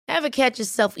Ever catch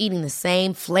yourself eating the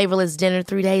same flavorless dinner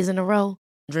 3 days in a row?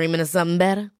 Dreaming of something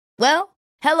better? Well,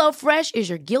 HelloFresh is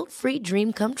your guilt-free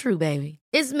dream come true, baby.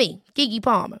 It's me, Keke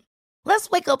Palmer. Let's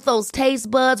wake up those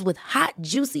taste buds with hot,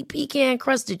 juicy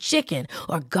pecan-crusted chicken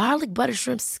or garlic butter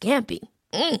shrimp scampi.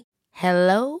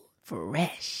 Hello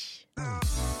Fresh.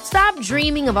 Stop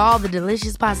dreaming of all the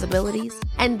delicious possibilities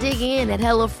and dig in at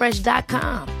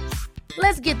HelloFresh.com.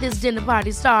 Let's get this dinner party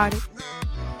started.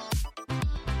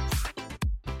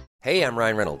 Hey, I'm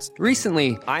Ryan Reynolds.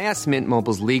 Recently, I asked Mint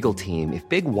Mobile's legal team if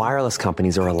big wireless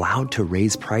companies are allowed to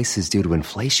raise prices due to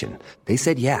inflation. They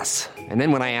said yes. And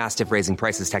then when I asked if raising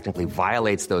prices technically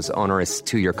violates those onerous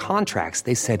two-year contracts,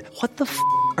 they said, "What the f***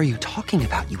 are you talking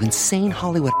about, you insane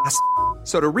Hollywood ass?"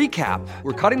 So to recap,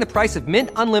 we're cutting the price of Mint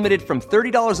Unlimited from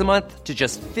 $30 a month to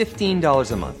just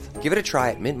 $15 a month. Give it a try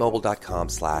at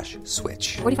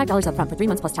mintmobile.com/switch. $45 up front for 3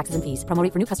 months plus taxes and fees. Promo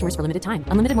rate for new customers for limited time.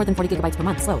 Unlimited more than 40 gigabytes per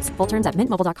month. Slows full terms at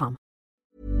mintmobile.com.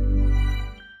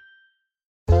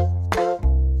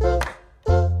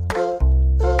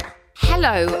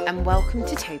 Hello and welcome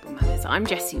to Table Manners. I'm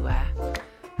Jessie Ware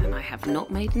and I have not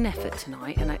made an effort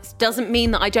tonight, and it doesn't mean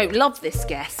that I don't love this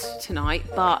guest tonight,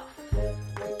 but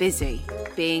busy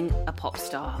being a pop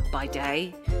star by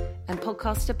day and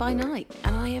podcaster by night,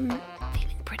 and I am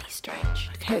feeling pretty strange.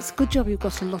 Okay, it's a good job you've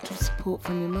got a lot of support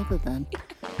from your mother then,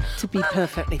 to be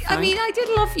perfectly frank. I mean, I did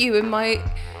love you in my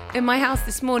house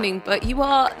this morning, but you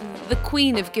are the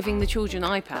queen of giving the children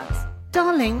iPads.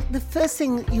 Darling, the first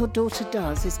thing your daughter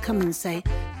does is come and say,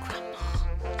 "Grandma,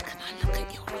 can I look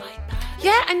at your iPad?"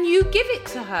 Yeah, and you give it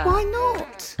to her. Why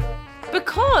not?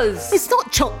 Because It's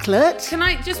not chocolate. Can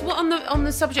I just, on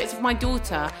the subject of my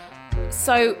daughter,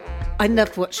 so I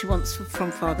love what she wants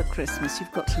from Father Christmas.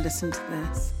 You've got to listen to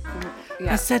this.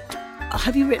 yeah. I said,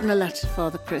 "Have you written a letter to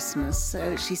Father Christmas?"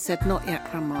 So she said, "Not yet,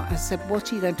 Grandma." I said,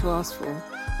 "What are you going to ask for?"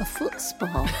 "A foot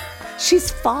spa."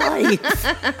 She's 5.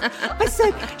 I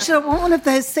said, "Should I want one of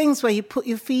those things where you put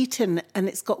your feet in and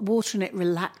it's got water and it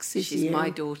relaxes you?" She's my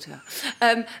daughter.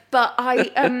 But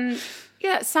I,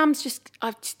 yeah,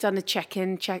 I've just done a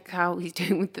check-in, check how he's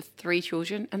doing with the 3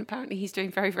 children, and apparently he's doing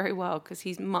very, very well because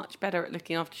he's much better at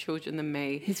looking after children than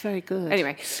me. He's very good.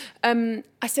 Anyway,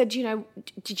 I said,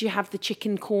 did you have the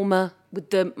chicken korma with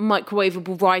the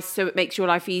microwavable rice so it makes your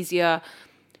life easier?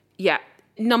 Yeah.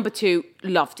 Number 2,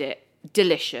 loved it.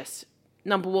 Delicious.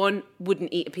 Number 1,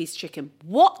 wouldn't eat a piece of chicken.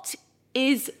 What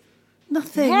is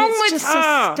Nothing. wrong It's with just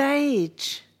her? a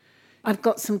stage. I've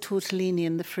got some tortellini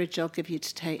in the fridge I'll give you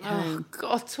to take Oh, home.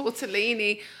 God,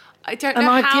 tortellini. I don't And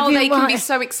know I'll how give you they can one. be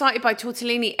so excited by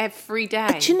tortellini every day.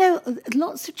 But you know,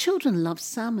 lots of children love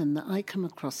salmon that I come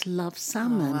across, love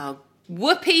salmon. Well,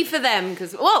 whoopee for them,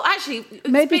 because, well, actually...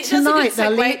 Maybe that's a good tonight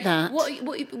they'll segue. eat that. What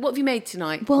have you made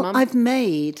tonight, Well, Mum? I've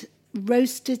made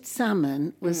roasted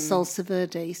salmon with salsa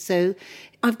verde. So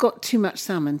I've got too much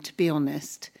salmon, to be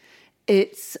honest.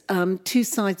 It's 2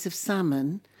 sides of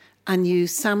salmon, and you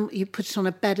put it on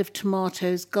a bed of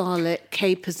tomatoes, garlic,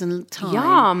 capers and thyme.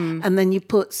 Yum. And then you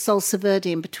put salsa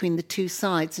verde in between the 2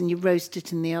 sides and you roast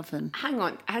it in the oven. Hang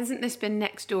on, hasn't this been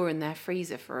next door in their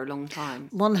freezer for a long time?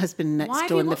 One has been Why next have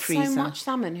door you in the got freezer. so much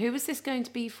salmon? Who was this going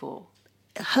to be for?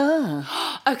 Her.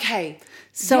 Okay.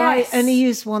 So yes. I only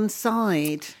use one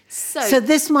side. So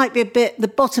this might be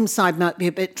the bottom side might be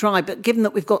a bit dry, but given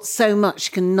that we've got so much,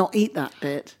 you can not eat that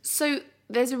bit. So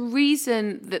there's a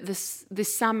reason that this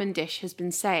salmon dish has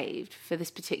been saved for this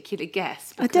particular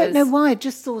guest. I don't know why. I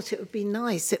just thought it would be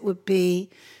nice.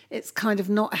 It's kind of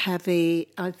not heavy.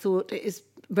 I thought it is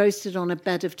roasted on a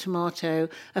bed of tomato.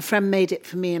 A friend made it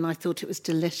for me and I thought it was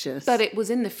delicious. But it was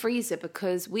in the freezer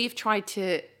because we've tried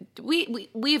to... We've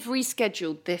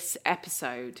rescheduled this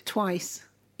episode. Twice.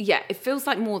 Yeah, it feels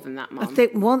like more than that, I Mum.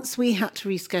 think once we had to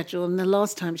reschedule and the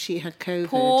last time she had COVID.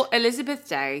 Poor Elizabeth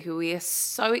Day, who we are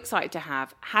so excited to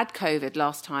have, had COVID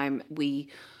last time we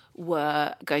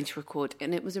were going to record.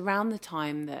 And it was around the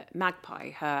time that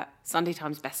Magpie, her Sunday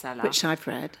Times bestseller... Which I've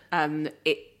read.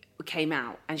 It came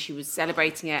out and she was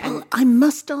celebrating it. And Well, I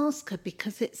must ask her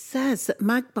because it says that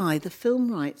Magpie, the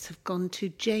film rights, have gone to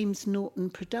James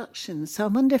Norton Productions. So I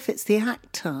wonder if it's the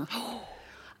actor.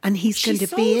 And he's going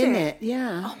to be in it.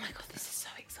 Yeah. Oh my God, this is so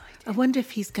exciting. I wonder if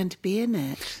he's going to be in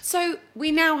it. So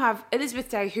we now have Elizabeth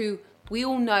Day, who we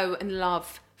all know and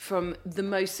love from the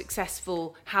most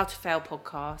successful How to Fail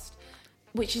podcast,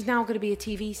 which is now going to be a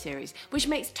TV series, which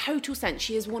makes total sense.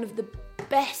 She is one of the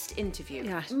best interviewers.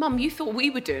 Yes. Mum, you thought we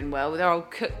were doing well with our old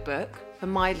cookbook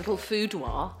and my little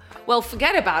foudoir. Well,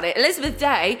 forget about it. Elizabeth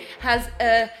Day has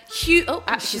a huge... Oh,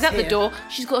 actually, she's at the here. door.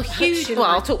 She's got a huge... she'll Well,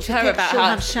 I'll have- talk to she'll her get- about she'll her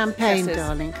have champagne, successes.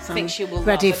 darling, 'cause I think I'm she will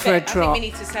ready love for a bit. drop. I think we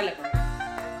need to celebrate.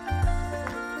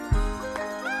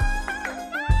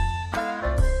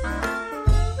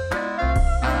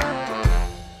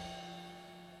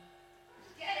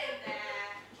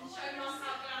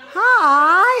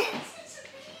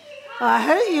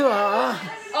 hope you are.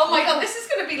 Oh my God, this is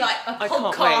going to be like a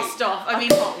podcast off. I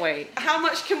can't wait. How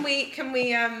much can we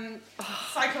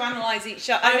psychoanalyze each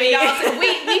other? I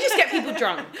mean, we just get people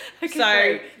drunk. Okay, so,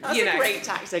 great. That's a great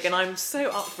tactic, and I'm so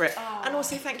up for it. And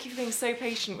also, thank you for being so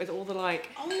patient with all the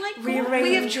rearranging.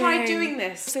 We have tried doing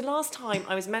this. So last time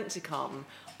I was meant to come,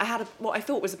 I had what I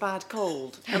thought was a bad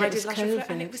cold, and I did COVID.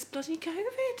 and it was bloody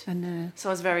COVID. I know. So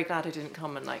I was very glad I didn't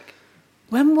come and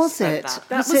When was it?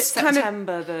 That was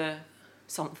September the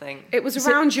something. It was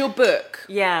around your book.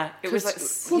 Yeah, it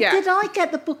was Well, did I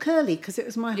get the book early because it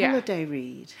was my holiday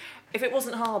read? If it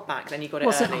wasn't hardback, then you got it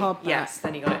Wasn't early. hardback. Yes,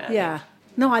 then you got it early. Yeah.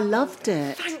 No, I loved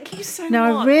it. Thank you so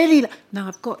No, much. I really. Now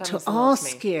I've got That to means a lot to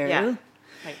ask me. you. Yeah.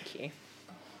 Thank you.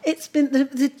 It's been the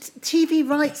TV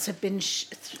rights have been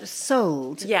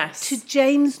sold. Yes. To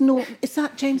James Norton. Is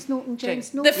that James Norton?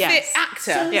 James Norton. The Yes. fit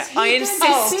actor. So Yeah, is he I going to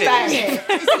insisted.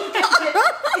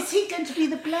 be Is he going to be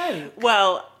the bloke?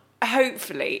 Well,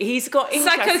 hopefully he's got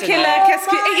interest Psycho in killer.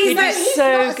 it. He's He's so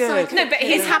not a good. psycho No, but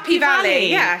he's Happy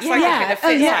Valley. Yeah, Psycho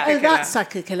Yeah. Killer. Oh, that's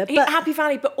Psycho Killer. But Happy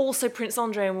Valley, but also Prince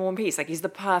Andre in War and Peace. He's the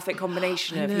perfect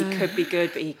combination of he could be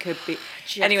good, but he could be.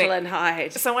 Jekyll and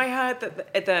Hyde. So I heard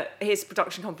that his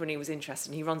production company was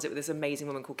interested. He runs it with this amazing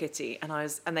woman called Kitty,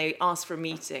 and they asked for a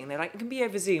meeting. They're like, it can be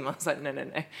over Zoom. I was like, no.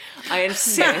 I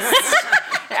insist.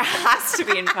 It has to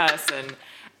be in person.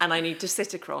 And I need to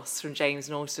sit across from James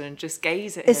Norton and just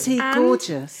gaze at him. Is he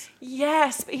gorgeous?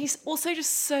 Yes, but he's also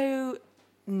just so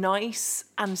nice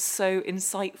and so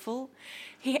insightful.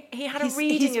 He had a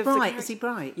reading of bright. the Is he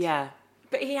bright? Yeah.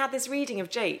 But he had this reading of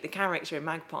Jake, the character in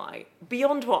Magpie,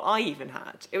 beyond what I even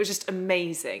had. It was just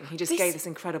amazing. He just gave this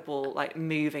incredible,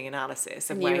 moving analysis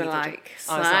of where You he were thought- like,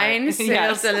 I was sign, seal,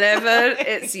 yes. delivered,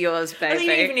 it's yours, I don't even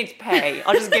baby. need to pay.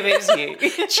 I'll just give it to you.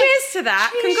 Cheers to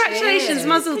that. Congratulations,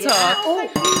 Muzzle Tov.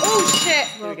 Oh, shit.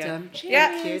 Well done.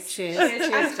 Yeah.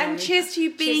 Cheers. And cheers to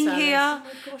you being Alice. here. Oh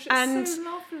my gosh, it's And so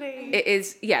lovely. it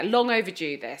is, long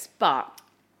overdue this, but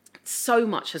so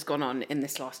much has gone on in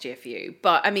this last year for you.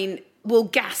 But, I mean, we'll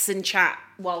gas and chat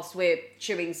whilst we're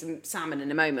chewing some salmon in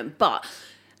a moment. But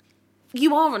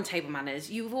you are on Table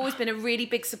Manners. You've always been a really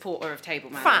big supporter of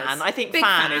Table Manners. Fan. I think Big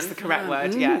fan is the correct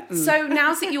word, yeah. So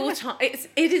now's your time.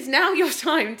 It is now your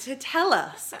time to tell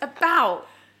us about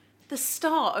the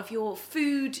start of your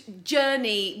food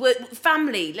journey with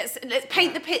family. Let's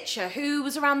paint the picture. Who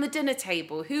was around the dinner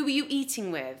table? Who were you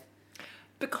eating with?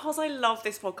 Because I love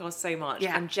this podcast so much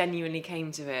Yeah. and genuinely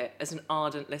came to it as an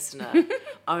ardent listener,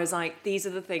 I was like, these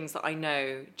are the things that I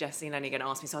know Jessie and Lenny are going to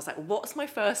ask me. So I was like, what's my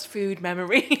first food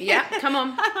memory? Yeah, come on.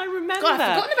 And I remember. God,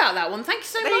 I've forgotten about that one. Thank you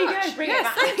so There you much. go, bring it Yes,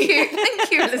 back. thank you.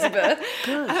 Thank you,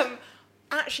 Elizabeth.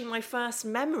 Actually, my first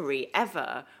memory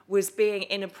ever was being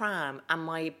in a pram and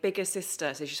my bigger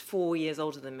sister, so she's 4 years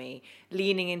older than me,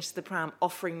 leaning into the pram,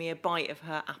 offering me a bite of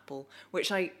her apple,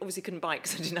 which I obviously couldn't bite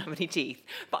because I didn't have any teeth.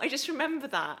 But I just remember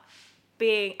that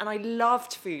being, and I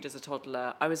loved food as a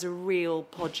toddler. I was a real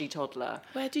podgy toddler.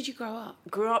 Where did you grow up?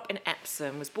 Grew up in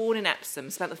Epsom, was born in Epsom,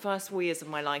 spent the first 4 years of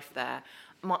my life there.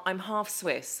 I'm half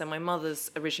Swiss, so my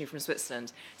mother's originally from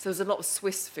Switzerland. So there's a lot of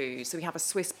Swiss food. So we have a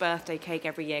Swiss birthday cake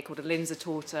every year called a Linzer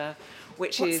Torte,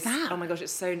 which What's is that? oh my gosh,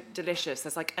 it's so delicious.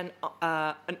 There's like an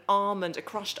almond, a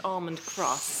crushed almond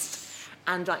crust,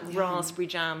 and raspberry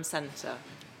jam centre.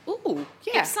 Ooh,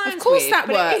 yeah. It sounds Of course weird, that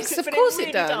but it works. is- Of but course it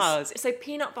it really does. So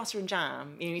peanut butter and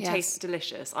jam, you Yes. taste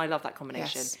delicious. I love that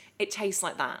combination. Yes. It tastes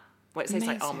like that. Well, it tastes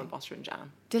like Amazing. almond butter and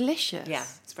jam. Delicious. Yeah,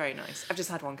 it's very nice. I've just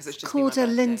had one because it's just Called been a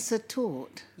my birthday. Linzer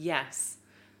tort. Yes.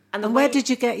 And where did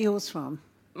you get yours from?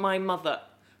 My mother,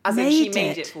 as in she Made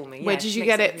made it? it for me. Where Yeah, did she you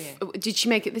makes get every year. it? Did she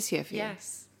make it this year for you?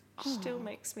 Yes. She still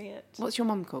makes me it. What's your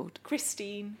mum called?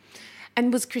 Christine.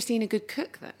 And was Christine a good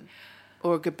cook then?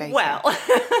 Or a good baker? Well,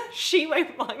 she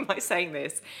won't mind my saying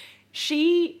this.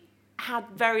 She had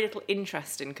very little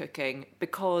interest in cooking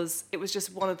because it was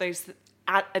just one of those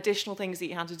additional things that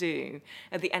you had to do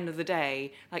at the end of the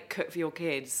day, like cook for your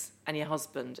kids and your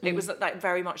husband. It was like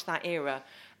very much that era.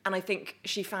 And I think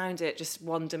she found it just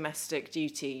one domestic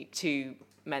duty too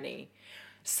many.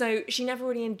 So she never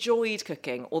really enjoyed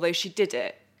cooking, although she did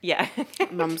it. Yeah.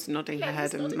 Mum's nodding her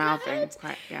head and mouthing.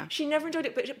 Quite, yeah. She never enjoyed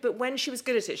it, but when she was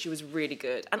good at it, she was really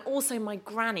good. And also my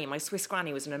granny, my Swiss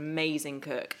granny, was an amazing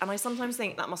cook. And I sometimes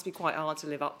think that must be quite hard to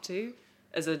live up to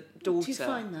as a daughter. Do you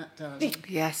find that, darling?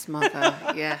 Yes, mother.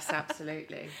 Yes,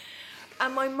 absolutely.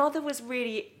 And my mother was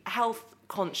really health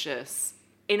conscious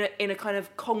in a kind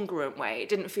of congruent way. It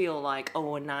didn't feel like,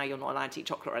 oh, now you're not allowed to eat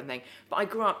chocolate or anything. But I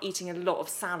grew up eating a lot of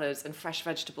salads and fresh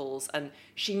vegetables, and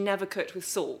she never cooked with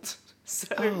salt.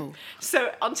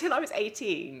 So until I was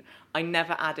 18, I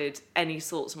never added any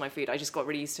salt to my food. I just got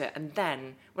really used to it. And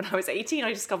then when I was 18,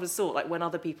 I discovered salt. Like when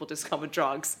other people discovered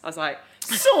drugs, I was like,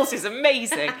 salt is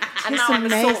amazing. And now I'm a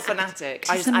salt fanatic.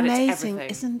 I just add it to everything.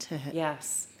 Isn't it?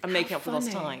 Yes, I'm making up for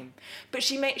lost time. But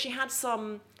she had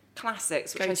some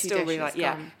classics, which I still really like.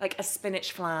 Yeah, like a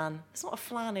spinach flan. It's not a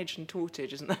flanage and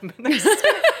tortage, isn't there?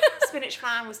 Spinach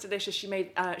flan was delicious.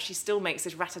 She still makes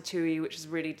this ratatouille, which is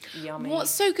really yummy.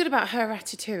 What's so good about her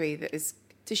ratatouille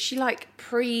does she like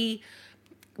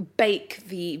pre-bake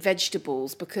the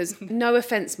vegetables? Because no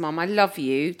offence, Mum, I love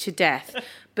you to death,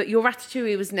 but your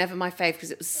ratatouille was never my fave because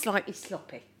it was slightly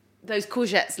sloppy. Those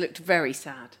courgettes looked very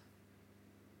sad.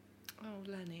 Oh,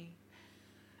 Lenny.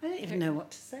 I don't even know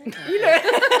what to say.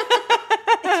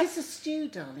 It is a stew,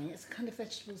 darling. It's a kind of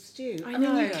vegetable stew. I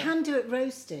mean, you can do it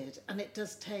roasted, and it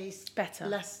does taste better,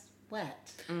 less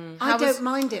wet. I don't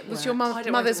mind it wet. Was your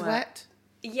mother's wet?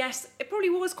 Yes, it probably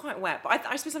was quite wet, but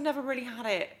I suppose I've never really had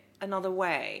it another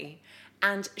way.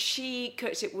 And she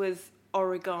cooked it with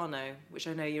oregano, which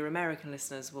I know your American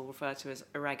listeners will refer to as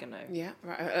oregano. Yeah,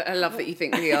 right. I love that you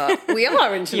think we are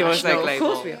international. You're so global. Of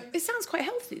course we are. It sounds quite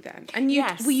healthy then. And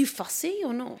were you fussy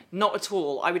or not? Not at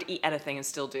all. I would eat anything and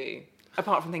still do,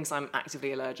 apart from things I'm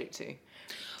actively allergic to.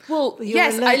 Well,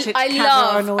 yes, I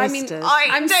love. I mean,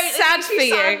 I'm sad for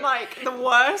you. Sound like the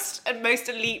worst and most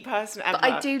elite person ever. But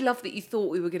I do love that you thought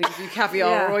we were going to give you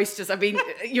caviar or oysters. I mean,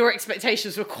 your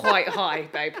expectations were quite high,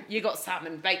 babe. You got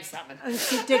salmon, baked salmon. Oh,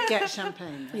 she did get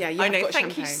champagne. Yeah, I know.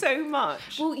 Thank you so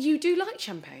much. Well, you do like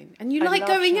champagne, and you like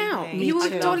going out. Me You were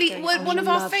too. Dolly, one of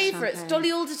our love favourites, champagne.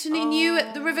 Dolly Alderton and you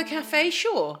at the River Cafe.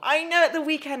 Sure, I know at the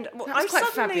weekend. Well, That was quite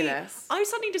fabulous. I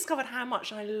suddenly discovered how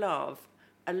much I love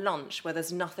a lunch where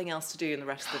there's nothing else to do in the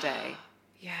rest of the day.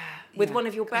 With one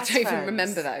of your best I don't friends. even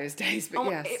remember those days, but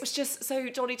yes. It was just, so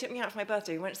Dolly took me out for my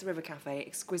birthday, we went to the River Cafe,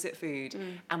 exquisite food,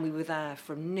 and we were there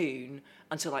from noon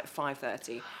until like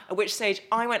 5:30, at which stage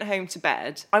I went home to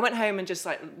bed. I went home and just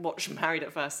like watched Married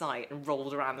at First Sight and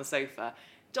rolled around the sofa.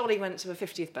 Dolly went to a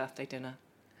 50th birthday dinner,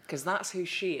 because that's who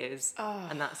she is,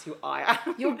 and that's who I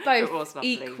am. You're It was both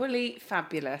lovely. equally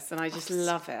fabulous, and I just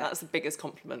love it. That's the biggest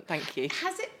compliment, thank you.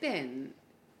 Has it been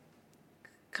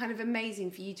kind of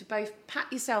amazing for you to both pat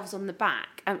yourselves on the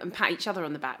back and pat each other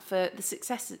on the back for the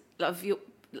success of your,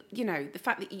 the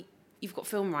fact that you've got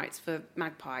film rights for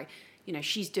Magpie,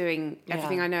 she's doing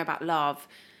Everything I Know About Love.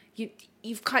 You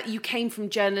came from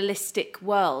journalistic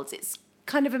worlds. It's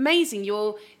kind of amazing.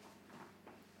 You're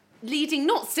leading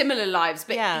not similar lives,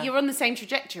 but you're on the same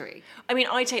trajectory. I mean,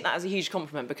 I take that as a huge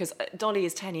compliment because Dolly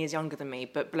is 10 years younger than me,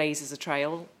 but blazes a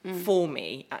trail for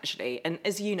me, actually. And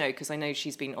as you know, because I know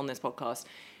she's been on this podcast,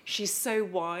 she's so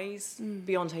wise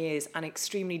beyond her years and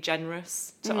extremely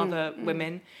generous to other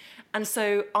women. And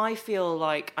so I feel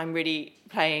like I'm really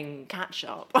playing catch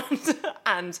up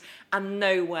and I'm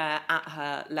nowhere at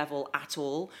her level at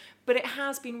all. But it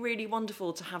has been really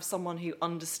wonderful to have someone who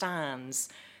understands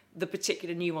the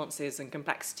particular nuances and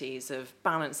complexities of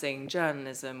balancing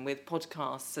journalism with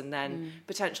podcasts and then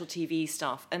potential TV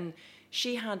stuff. And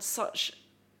she had such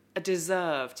a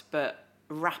deserved but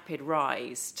rapid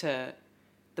rise to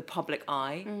the public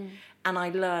eye. And I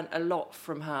learned a lot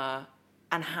from her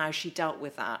and how she dealt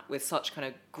with that with such kind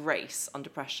of grace under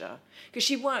pressure. Because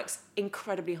she works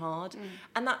incredibly hard.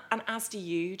 And as do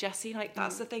you, Jessie, like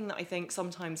that's the thing that I think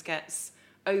sometimes gets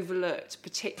overlooked,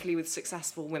 particularly with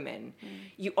successful women.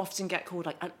 You often get called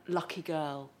like a lucky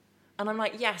girl. And I'm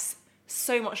like, yes,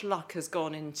 so much luck has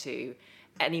gone into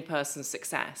any person's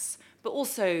success, but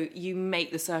also you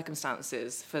make the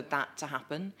circumstances for that to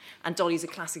happen. And Dolly's a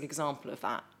classic example of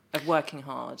that, of working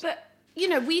hard. But,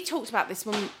 we talked about this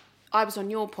when I was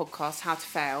on your podcast, How to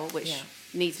Fail, which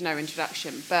needs no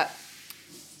introduction, but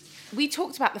we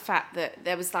talked about the fact that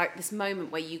there was like this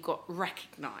moment where you got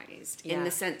recognised in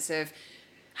the sense of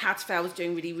How to Fail was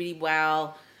doing really, really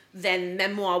well. Then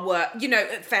memoir work,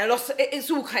 Fail.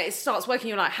 It's all okay. It starts working.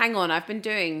 You're like, hang on, I've been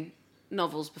doing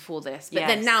novels before this, but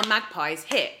then now Magpie's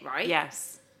hit, right?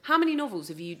 Yes. How many novels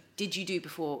did you do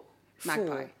before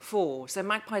Magpie? Four. So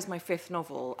Magpie's my 5th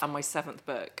novel and my 7th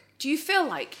book. Do you feel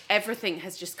like everything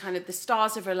has just kind of the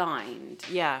stars have aligned?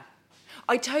 Yeah.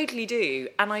 I totally do,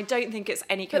 and I don't think it's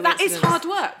any But coincidence. that is hard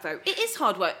work, though. It is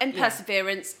hard work, and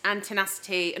perseverance, and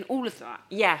tenacity, and all of that.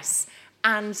 Yes,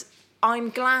 and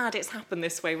I'm glad it's happened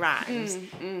this way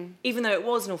round, even though it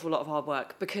was an awful lot of hard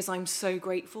work, because I'm so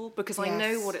grateful, because I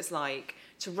know what it's like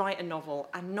to write a novel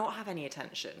and not have any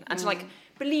attention, and to like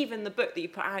believe in the book that you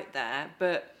put out there,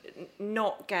 but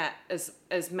not get as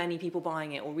many people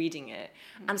buying it or reading it.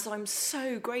 And so I'm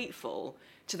so grateful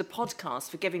to the podcast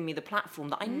for giving me the platform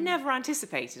that I never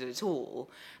anticipated at all.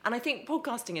 And I think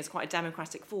podcasting is quite a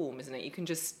democratic form, isn't it? You can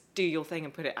just do your thing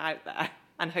and put it out there,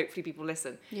 and hopefully people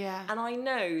listen. Yeah. And I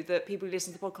know that people who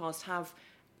listen to the podcast have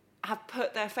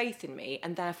put their faith in me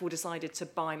and therefore decided to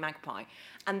buy Magpie.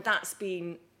 And that's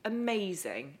been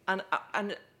amazing and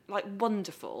like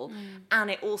wonderful. And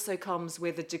it also comes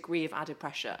with a degree of added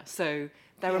pressure. So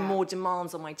there are more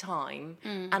demands on my time,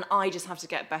 and I just have to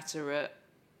get better at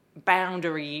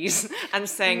boundaries and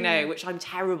saying no, which I'm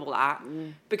terrible at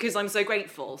because I'm so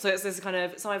grateful. So it's this kind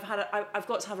of, so I've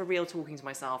got to have a real talking to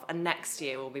myself, and next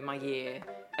year will be my year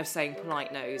of saying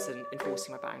polite no's and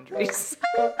enforcing my boundaries.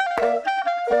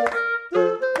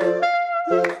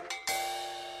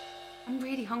 I'm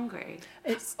really hungry.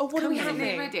 What are we Is it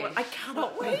having? ready? I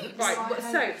cannot wait. Right,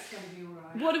 so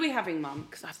what are we having, Mum?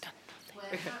 Because I've done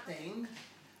We're having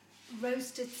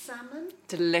roasted salmon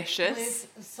Delicious.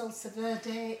 with salsa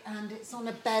verde, and it's on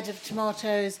a bed of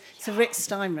tomatoes. It's a Rick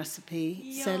Stein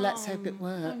recipe, so let's hope it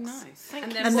works. nice.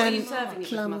 And then And what are then you serving it with,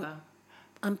 plum- Mother?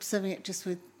 I'm serving it just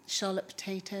with shallot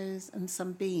potatoes and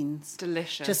some beans.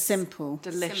 Delicious. Just simple.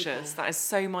 Delicious. That is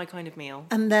so my kind of meal.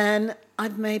 And then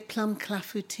I've made plum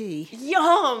clafoutis.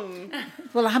 Yum!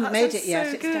 Well, I haven't made sounds it yet.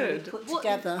 so It's going to good. be put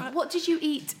together. What did you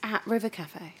eat at River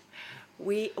Cafe?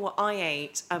 I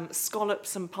ate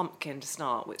scallops and pumpkin to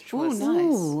start, which Ooh, was nice.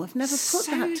 Oh, I've never put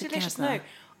so that delicious. together.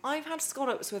 No, I've had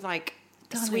scallops with like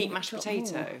Darling, sweet mashed got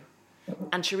potato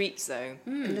and chorizo.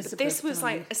 But Elizabeth, this was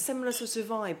darling. like a similar sort of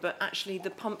vibe, but actually the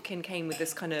pumpkin came with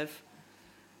this kind of,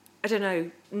 I don't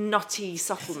know, nutty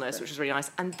suppleness, which was really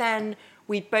nice. And then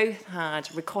we both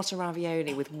had ricotta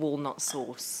ravioli with walnut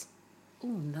sauce. Oh,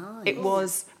 nice. It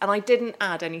was, and I didn't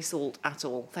add any salt at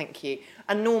all, thank you.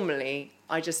 And normally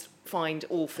I just find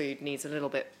all food needs a little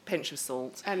bit pinch of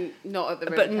salt. And not at the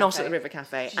River But Cafe. not at the River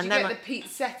Cafe. Did And you then get the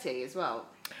pizzetti as well?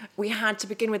 we had to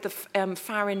begin with the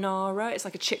farinara. It's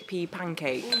like a chickpea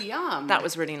pancake. Oh, yum. That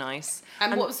was really nice.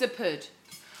 And what was the pud?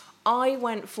 I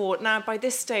went for, now by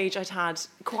this stage I'd had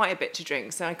quite a bit to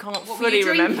drink, so I can't What were fully you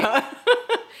drinking? remember.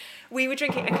 We were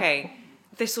drinking, okay,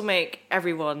 this will make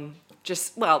everyone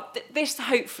just, well, this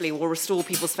hopefully will restore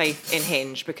people's faith in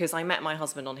Hinge, because I met my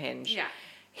husband on Hinge. Yeah.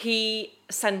 He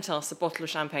sent us a bottle of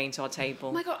champagne to our table.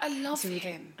 Oh my God, I love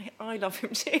him. I love him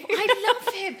too. I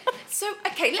love him. So,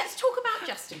 okay, let's talk about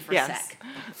Justin for a Yes. sec.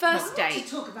 First date.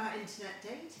 talk about internet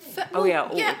dating. Oh, yeah.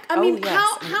 Yeah, Oh, I mean,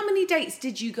 yes. how many dates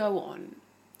did you go on?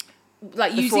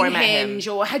 Like Before I using met him. Hinge,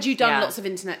 or had you done Yeah. lots of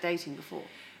internet dating before?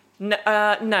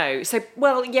 No. So,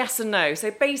 well, yes and no.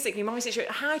 So basically, my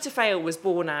situation, How to Fail was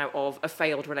born out of a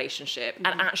failed relationship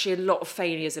and actually a lot of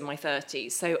failures in my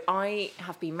 30s. So I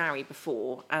have been married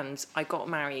before, and I got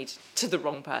married to the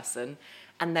wrong person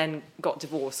and then got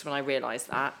divorced when I realised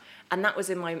that. And that was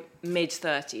in my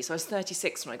mid-30s. So I was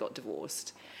 36 when I got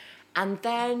divorced. And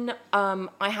then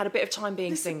I had a bit of time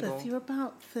being Elizabeth, single. you're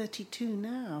about 32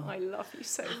 now. I love you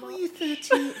so How much. are you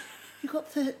 30? You got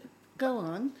 30. Go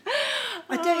on.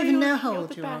 I don't even know how You're old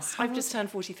the you are. best. I've just turned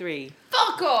 43.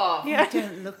 Fuck off! You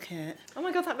don't look it. Oh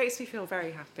my God, that makes me feel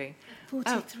very happy.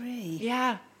 43.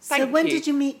 Yeah. So Thank when you. did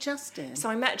you meet Justin? So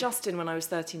I met Justin when I was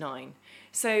 39.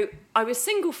 So I was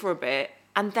single for a bit,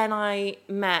 and then I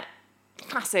met,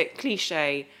 classic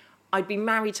cliche, I'd been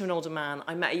married to an older man,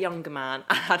 I met a younger man,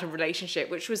 I had a relationship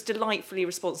which was delightfully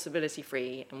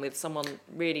responsibility-free and with someone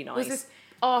really nice. Was this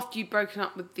after you'd broken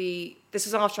up with the... This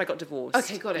was after I got divorced.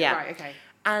 Okay, got it, right, okay.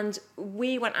 And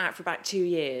we went out for about 2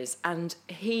 years, and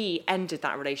he ended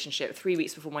that relationship 3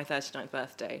 weeks before my 39th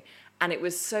birthday. And it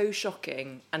was so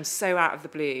shocking and so out of the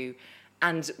blue,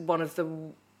 and one of the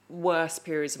worst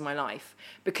periods of my life,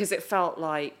 because it felt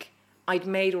like I'd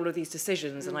made all of these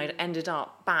decisions and I'd ended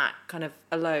up back kind of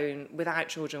alone, without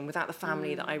children, without the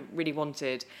family that I really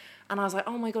wanted. And I was like,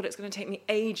 oh my God, it's going to take me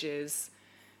ages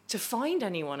to find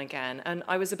anyone again. And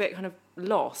I was a bit kind of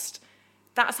lost.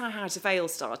 That's how to Fail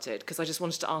started, because I just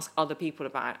wanted to ask other people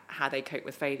about how they cope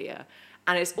with failure.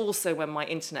 And it's also when my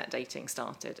internet dating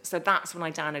started. So that's when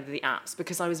I downloaded the apps,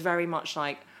 because I was very much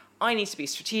like, I need to be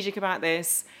strategic about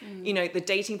this. You know, the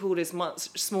dating pool is much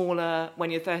smaller when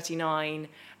you're 39,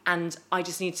 and I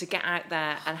just need to get out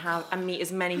there and meet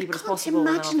as many people as possible, and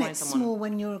then I'll imagine find it's someone. small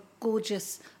when you're a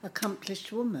gorgeous,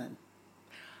 accomplished woman.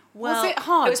 Well, Was it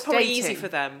hard It was probably dating? easy for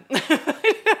them.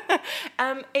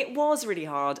 It was really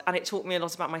hard, and it taught me a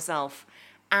lot about myself.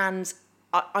 And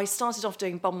I started off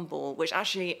doing Bumble, which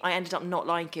actually I ended up not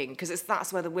liking, because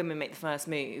that's where the women make the first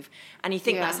move. And you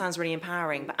think Yeah. that sounds really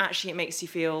empowering, but actually it makes you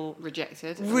feel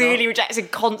Rejected. really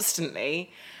rejected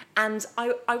constantly. And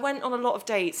I went on a lot of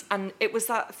dates, and it was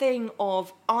that thing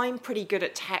of, I'm pretty good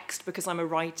at text because I'm a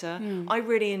writer. I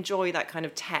really enjoy that kind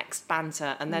of text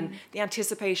banter, and then the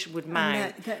anticipation would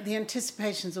mount. And the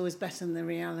anticipation's always better than the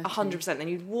reality. 100%. Then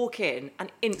you'd walk in, and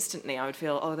instantly I would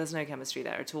feel, oh, there's no chemistry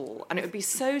there at all. And it would be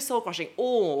so soul-crushing.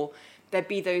 Or there'd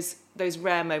be those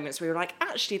rare moments where you're like,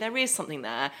 actually, there is something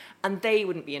there, and they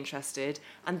wouldn't be interested,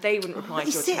 and they wouldn't reply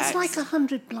to your text. It's like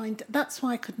 100 blind... That's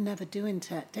why I could never do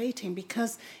internet dating,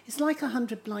 because it's like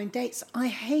 100 blind dates. I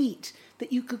hate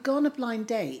that you could go on a blind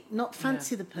date, not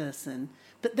fancy the person,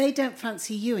 but they don't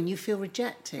fancy you, and you feel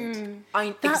rejected.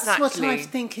 That's what I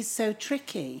think is so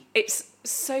tricky. It's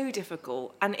so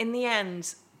difficult. And in the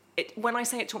end, when I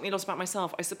say it taught me a lot about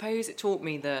myself, I suppose it taught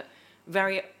me that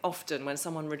very often when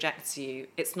someone rejects you,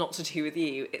 it's not to do with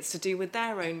you, it's to do with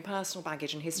their own personal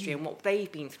baggage and history and what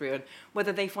they've been through, and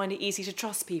whether they find it easy to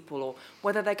trust people, or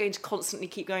whether they're going to constantly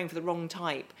keep going for the wrong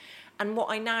type. And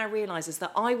what I now realise is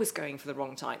that I was going for the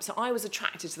wrong type. So I was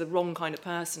attracted to the wrong kind of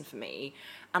person for me,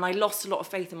 and I lost a lot of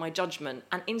faith in my judgment.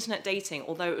 And internet dating,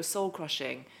 although it was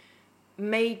soul-crushing,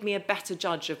 made me a better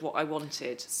judge of what I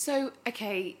wanted. So,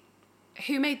 okay,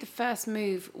 who made the first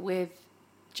move with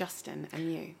Justin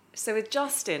and you? So with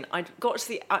Justin, I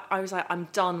was like, I'm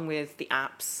done with the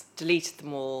apps, deleted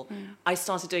them all. I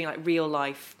started doing like real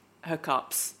life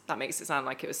hookups. That makes it sound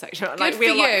like it was sexual. Good like for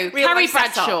you. Carrie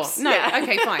Bradshaw. Setups. No,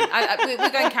 okay, fine. We're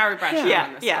going Carrie Bradshaw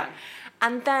on this time.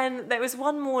 And then there was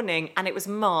one morning, and it was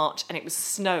March, and it was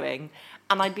snowing,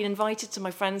 and I'd been invited to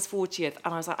my friend's 40th,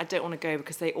 and I was like, I don't want to go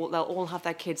because they'll all have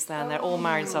their kids there, and they're all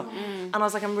married and stuff. And I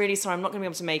was like, I'm really sorry, I'm not going to be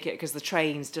able to make it because the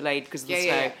train's delayed because of the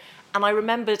snow. Yeah. And I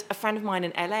remembered a friend of mine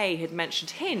in LA had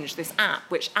mentioned Hinge, this app,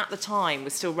 which at the time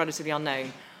was still relatively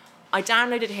unknown. I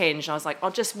downloaded Hinge, and I was like, I'll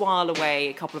just while away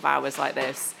a couple of hours like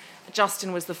this.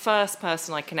 Justin was the first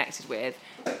person I connected with,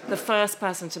 the first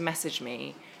person to message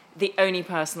me, the only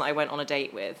person that I went on a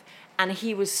date with. And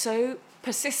he was so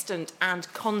persistent and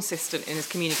consistent in his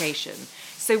communication.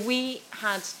 So we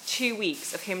had 2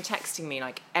 weeks of him texting me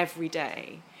like every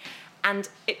day. And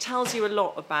it tells you a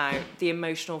lot about the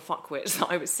emotional fuckwits that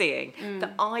I was seeing.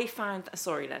 That I found...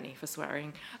 Sorry, Lenny, for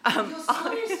swearing. You're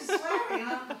sorry for swearing.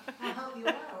 I'll help you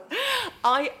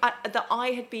out. That I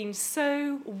had been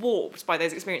so warped by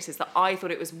those experiences that I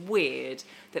thought it was weird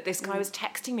that this guy was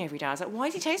texting me every day. I was like, why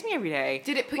is he texting me every day?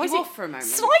 Did it put you off for a moment?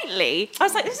 Slightly. I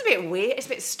was like, this is a bit weird. It's a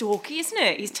bit stalky, isn't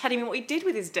it? He's telling me what he did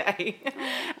with his day.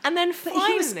 And then finally... But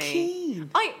he was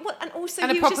keen. And also...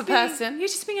 And a proper person. He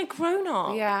was just being a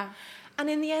grown-up. Yeah. And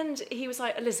in the end, he was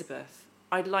like, Elizabeth,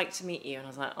 I'd like to meet you. And I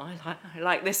was like, I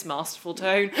like this masterful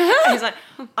tone. And he's like,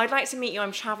 I'd like to meet you.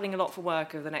 I'm travelling a lot for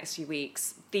work over the next few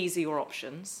weeks. These are your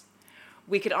options.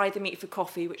 We could either meet for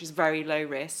coffee, which is very low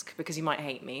risk, because you might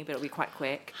hate me, but it'll be quite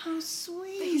quick. How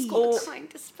sweet. He's got the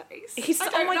kindest face. He's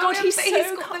got he's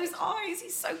so got those eyes.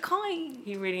 He's so kind.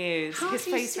 He really is. How His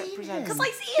do you face see represents... Because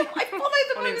I see him. I follow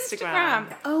them on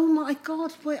Instagram. Oh my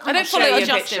God. Wait, I don't follow you,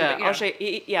 Justin, but yeah. I'll show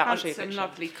you. Yeah, I'll show you a Handsome, picture.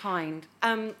 lovely, kind.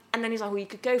 And then he's like, well, you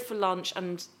could go for lunch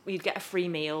and we'd get a free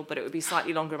meal, but it would be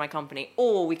slightly longer in my company,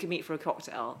 or we could meet for a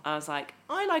cocktail. I was like,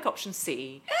 I like option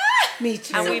C. Me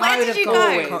too. And Where did you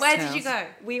go? Where did you go?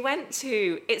 We went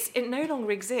to, it no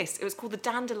longer exists. It was called the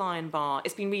Dandelion Bar.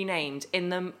 It's been renamed in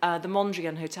the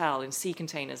Mondrian Hotel in Sea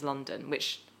Containers, London,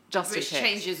 which Justin picked.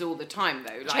 Changes all the time,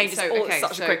 though. Changes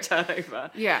such a quick turnover.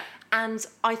 Yeah. And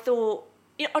I thought,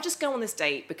 I'll just go on this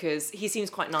date because he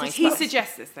seems quite nice. He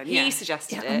suggests this then, He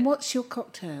suggested it. And what's your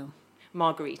cocktail?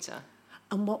 Margarita.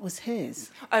 And what was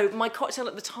his? Oh, my cocktail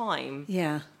at the time,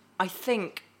 Yeah. I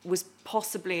think, was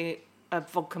possibly a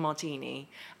vodka martini,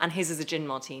 and his is a gin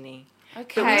martini.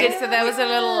 Okay, so there was a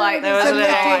little like... There was a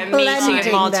little meeting of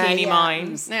blending martini there, yeah.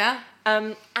 minds. Yeah.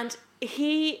 And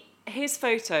his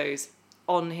photos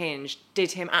on Hinge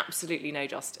did him absolutely no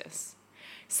justice.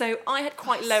 So I had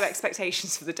quite low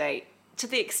expectations for the date, to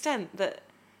the extent that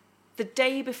the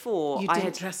day before You I didn't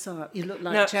had... dress up. You look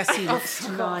like No. Jessie looks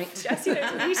tonight. Jessie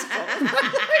looked beautiful.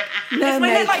 No If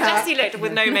I looked like makeup. Jessie looked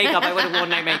with no makeup, I would have worn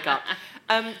no makeup.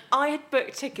 I had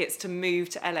booked tickets to move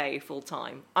to LA full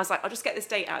time. I was like, I'll just get this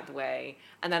date out of the way,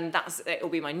 and then it'll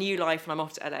be my new life, and I'm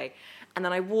off to LA. And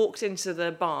then I walked into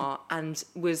the bar and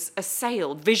was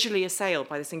visually assailed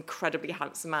by this incredibly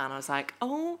handsome man. I was like,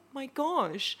 oh my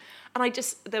gosh. And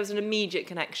there was an immediate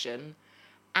connection.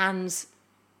 And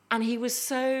he was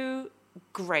so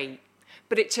great.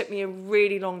 But it took me a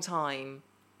really long time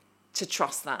to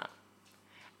trust that.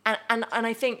 And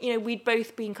I think, we'd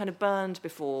both been kind of burned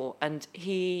before, and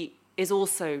he is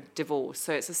also divorced,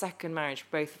 so it's a second marriage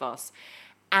for both of us.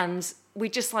 And we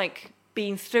just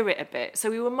been through it a bit. So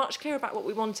we were much clearer about what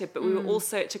we wanted, but we were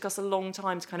also, it took us a long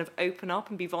time to kind of open up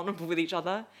and be vulnerable with each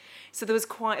other. So there was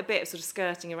quite a bit of sort of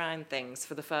skirting around things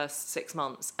for the first 6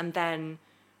 months. And then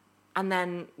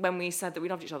when we said that we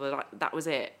loved each other, like, that was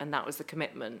it. And that was the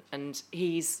commitment. And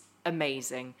he's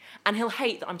amazing. And he'll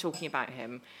hate that I'm talking about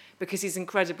him because he's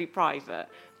incredibly private.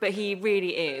 But he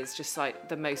really is just like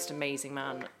the most amazing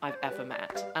man I've ever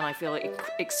met. And I feel like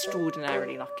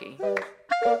extraordinarily lucky.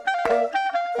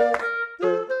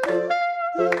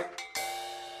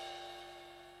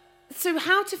 So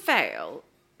How to Fail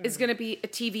is going to be a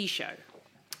TV show.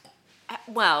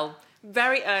 Well,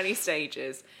 very early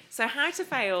stages. So How to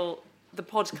Fail, the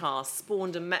podcast,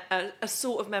 spawned a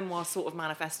sort of memoir, sort of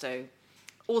manifesto,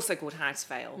 also called How to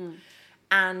Fail.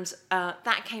 And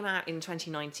that came out in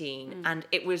 2019, and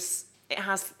it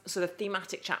has sort of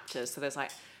thematic chapters. So there's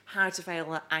like how to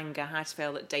fail at anger, how to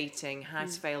fail at dating, how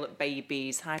to fail at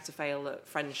babies, how to fail at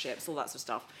friendships, all that sort of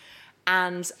stuff.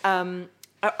 And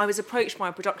I was approached by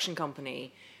a production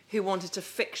company who wanted to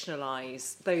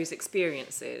fictionalise those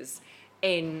experiences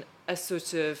in a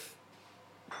sort of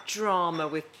drama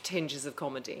with tinges of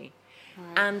comedy.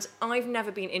 Right. And I've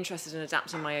never been interested in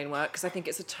adapting my own work because I think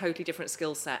it's a totally different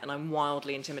skill set and I'm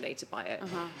wildly intimidated by it.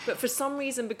 But for some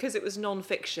reason, because it was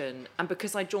non-fiction and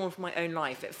because I'd drawn from my own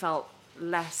life, it felt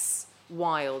less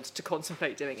wild to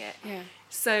contemplate doing it. Yeah.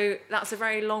 So that's a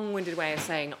very long-winded way of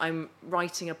saying I'm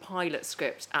writing a pilot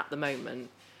script at the moment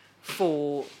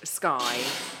for Sky,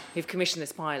 who've commissioned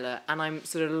this pilot, and I'm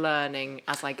sort of learning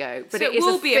as I go. But so it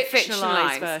will be a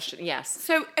fictionalised version, yes.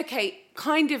 So, okay,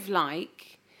 kind of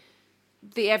like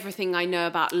the Everything I Know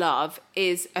About Love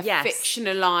is a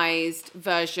fictionalised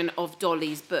version of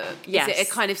Dolly's book. Yes. Is it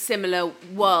a kind of similar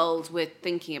world we're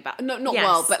thinking about? Not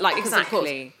world, but like...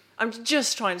 Exactly. I'm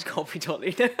just trying to copy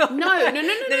Dolly. No, but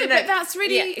that's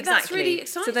really, that's really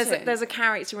exciting. So there's a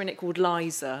character in it called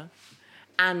Liza,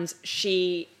 and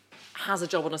she has a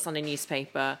job on a Sunday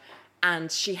newspaper,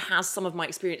 and she has some of my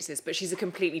experiences, but she's a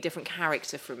completely different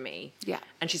character from me. Yeah.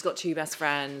 And she's got two best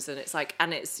friends, and it's like,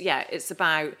 and it's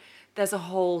about, there's a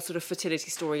whole sort of fertility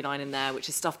storyline in there, which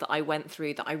is stuff that I went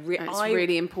through that it's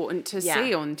really important to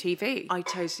see on TV. I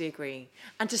totally agree.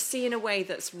 And to see in a way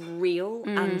that's real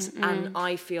and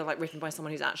I feel like written by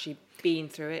someone who's actually been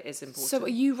through it is important. So are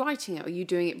you writing it? Are you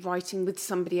doing it writing with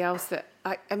somebody else that,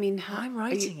 I mean... I'm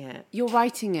writing it. You're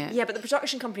writing it? Yeah, but the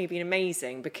production company have been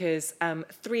amazing because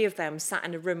 3 of them sat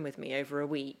in a room with me over a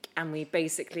week and we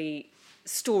basically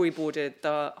storyboarded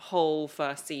the whole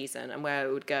first season and where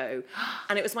it would go.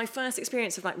 And it was my first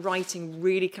experience of like writing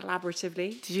really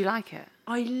collaboratively. Did you like it?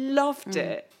 I loved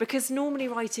it because normally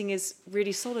writing is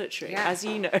really solitary, as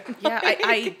you know. Yeah,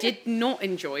 I did not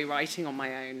enjoy writing on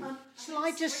my own. Shall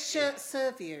I just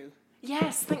serve you?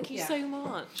 Yes, thank you so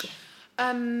much.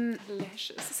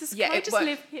 Delicious. This is, can I just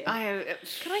live here?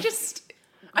 Can I just...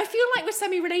 I feel like we're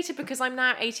semi-related because I'm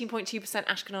now 18.2%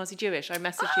 Ashkenazi Jewish. I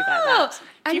messaged you about that.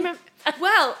 Do you remember?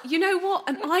 Well, you know what?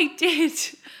 And I did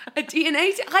a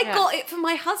DNA test. I got it for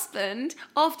my husband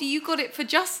after you got it for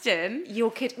Justin.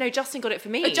 Your kid? No, Justin got it for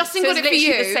me. Justin got it for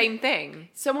you. The same thing.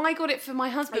 So I got it for my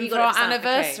husband for our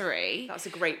anniversary. Okay. That's a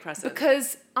great present.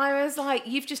 Because I was like,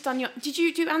 you've just done your... Did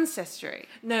you do Ancestry?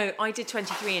 No, I did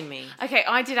 23andMe. Okay,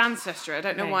 I did Ancestry. I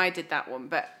don't know why I did that one,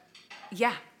 but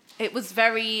yeah. It was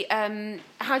very...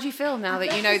 how do you feel now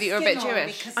that you know that you're a bit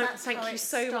Jewish? Thank you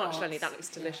so much, Lenny. That looks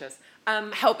delicious.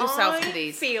 Help yourself to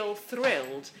these. I feel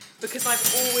thrilled because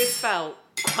I've always felt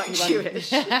quite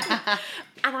Jewish. And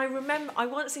I remember I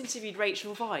once interviewed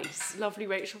Rachel Weisz, lovely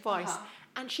Rachel Weisz,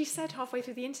 and she said halfway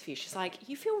through the interview, she's like,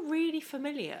 you feel really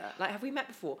familiar. Like, have we met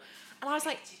before? And I was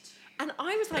like... And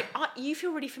I was like, you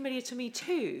feel really familiar to me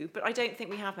too, but I don't think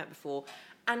we have met before.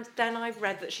 And then I've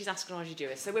read that she's Ashkenazi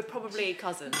Jewish, so we're probably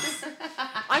cousins.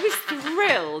 I was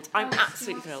thrilled. I'm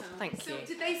absolutely thrilled. Thank you. So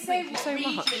did they say what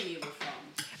region you were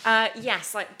from?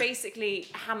 Yes, like basically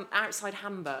outside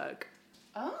Hamburg.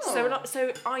 Oh.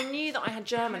 So I knew that I had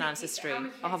German ancestry.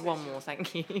 I'll have one more,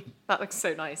 thank you. That looks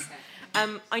so nice.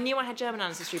 I knew I had German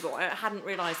ancestry, but I hadn't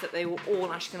realised that they were all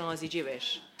Ashkenazi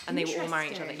Jewish. And they were all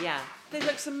marrying each other. Yeah. It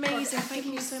looks amazing. Thank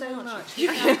you so much.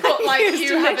 You've got like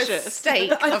you have a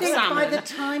steak I of think salmon. by the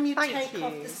time you take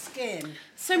off the skin.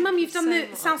 So, Mum, you've done the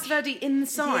salsa verde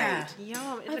inside.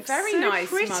 Yeah. It looks very so nice,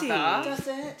 pretty. Mother. Does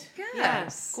it?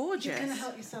 Yes. Gorgeous. You're going to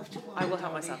help yourself to one. I will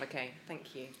help myself. Okay.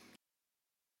 Thank you.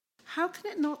 How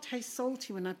can it not taste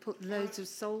salty when I put loads of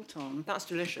salt on? That's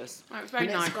delicious. Oh, it's very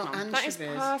And nice, it's got Mum. That is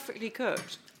anchovies. perfectly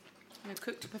cooked.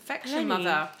 Cooked to perfection, Lenny,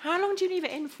 Mother. how long do you leave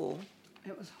it in for?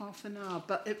 It was half an hour,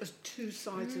 but it was 2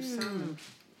 sides of salmon.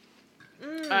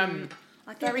 I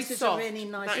think Very this is soft. a really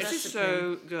nice That recipe. is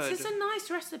so good. This is a nice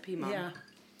recipe, Mum. Yeah.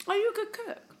 Are you a good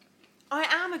cook? I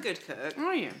am a good cook.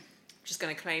 Are you? Just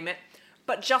going to claim it.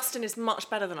 But Justin is much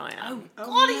better than I am.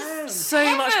 God, he's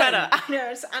So much better.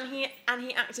 Yes, and he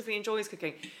actively enjoys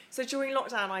cooking. So during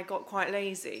lockdown, I got quite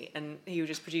lazy, and he would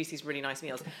just produce these really nice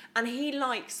meals. And he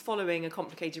likes following a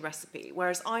complicated recipe,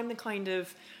 whereas I'm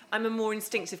a more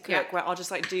instinctive cook where I'll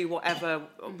just like do whatever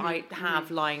I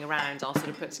have lying around. I'll sort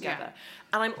of put together.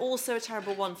 Yeah. And I'm also a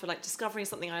terrible one for like discovering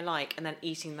something I like and then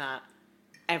eating that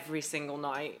every single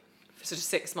night for sort of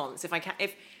 6 months if I can.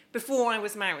 Before I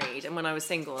was married and when I was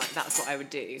single, like, that's what I would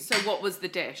do. So what was the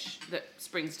dish that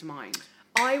springs to mind?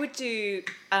 I would do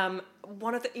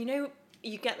one of the,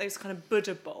 you get those kind of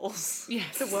Buddha bowls.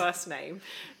 Yes. The worst name.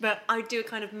 But I'd do a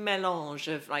kind of melange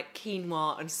of like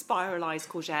quinoa and spiralised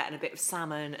courgette and a bit of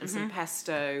salmon and some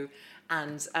pesto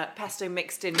and pesto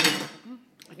mixed in with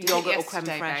yogurt or creme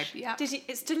fraiche. Yeah.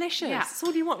 It's delicious. Yeah. It's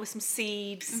all you want with some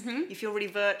seeds. You feel really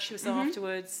virtuous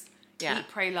afterwards. Yeah. Eat,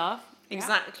 pray, love.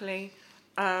 Exactly.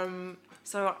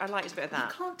 So I liked a bit of that.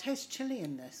 You can't taste chilli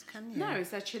in this, can you? No, is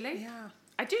there chilli? Yeah.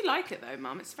 I do like it though,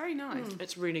 Mum. It's very nice.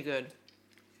 It's really good.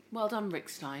 Well done, Rick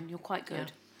Stein. You're quite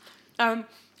good. Yeah.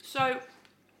 So,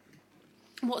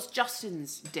 what's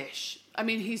Justin's dish? I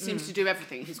mean, he seems to do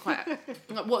everything. He's quite...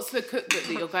 What's the cookbook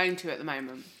that you're going to at the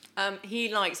moment?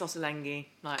 He likes ottolenghi,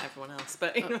 like everyone else,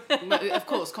 but... Of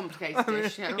course, complicated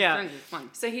dish. Yeah. Fine.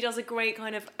 So he does a great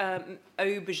kind of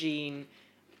aubergine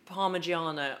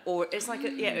parmigiana, or it's like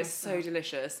it's so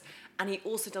delicious. And he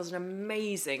also does an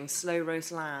amazing slow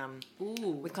roast lamb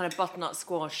with kind of butternut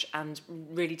squash and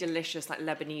really delicious like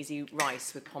Lebanese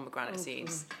rice with pomegranate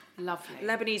seeds. Lovely.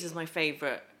 Lebanese is my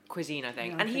favourite cuisine, I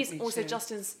think. Yeah, and I he's think me also too.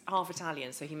 Justin's half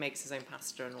Italian, so he makes his own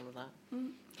pasta and all of that.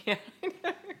 Yeah.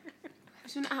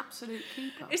 He's an absolute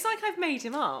keeper. It's like I've made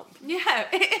him up. Yeah,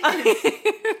 it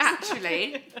is.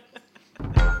 Actually.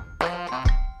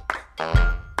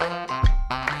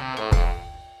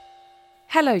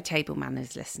 Hello, Table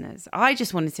Manners listeners. I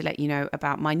just wanted to let you know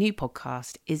about my new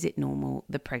podcast, Is It Normal?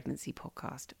 The Pregnancy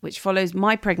Podcast, which follows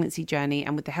my pregnancy journey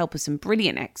and with the help of some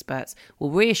brilliant experts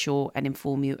will reassure and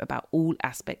inform you about all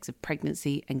aspects of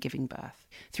pregnancy and giving birth.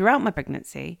 Throughout my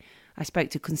pregnancy, I spoke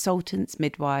to consultants,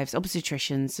 midwives,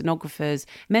 obstetricians, sonographers,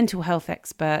 mental health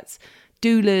experts,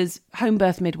 doulas, home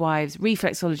birth midwives,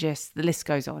 reflexologists, the list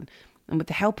goes on. And with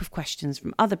the help of questions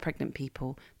from other pregnant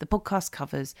people, the podcast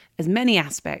covers as many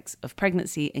aspects of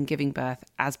pregnancy and giving birth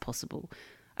as possible.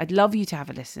 I'd love you to have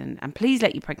a listen, and please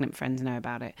let your pregnant friends know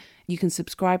about it. You can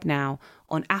subscribe now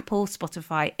on Apple,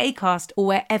 Spotify, Acast, or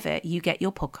wherever you get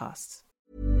your podcasts.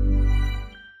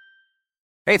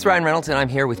 Hey, it's Ryan Reynolds, and I'm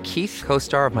here with Keith,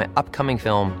 co-star of my upcoming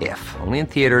film, If, only in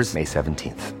theaters May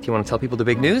 17th. Do you want to tell people the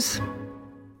big news?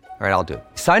 All right, I'll do it.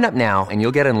 Sign up now and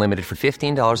you'll get unlimited for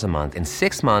 $15 a month and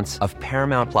 6 months of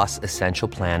Paramount Plus Essential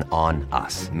Plan on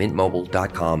us.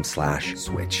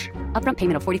 mintmobile.com/switch. Upfront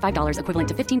payment of $45 equivalent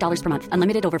to $15 per month.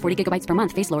 Unlimited over 40 gigabytes per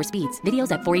month. Face lower speeds.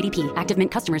 Videos at 480p. Active Mint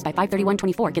customers by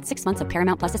 531.24 get 6 months of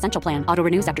Paramount Plus Essential Plan. Auto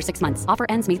renews after 6 months. Offer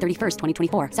ends May 31st,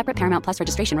 2024. Separate Paramount Plus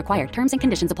registration required. Terms and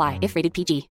conditions apply if rated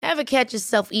PG. Ever catch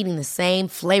yourself eating the same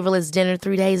flavorless dinner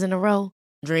 3 days in a row?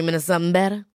 Dreaming of something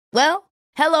better? Well,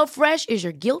 HelloFresh is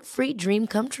your guilt-free dream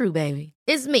come true, baby.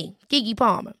 It's me, Keke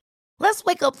Palmer. Let's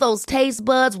wake up those taste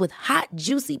buds with hot,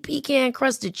 juicy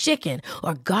pecan-crusted chicken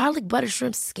or garlic butter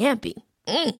shrimp scampi.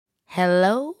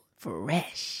 Hello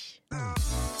Fresh.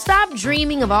 Stop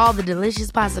dreaming of all the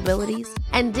delicious possibilities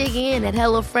and dig in at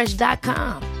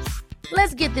HelloFresh.com.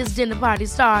 Let's get this dinner party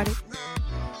started.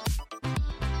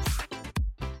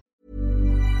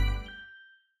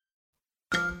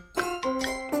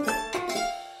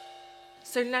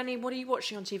 So, Lenny, what are you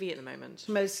watching on TV at the moment?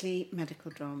 Mostly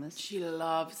medical dramas. She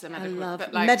loves a I medical... love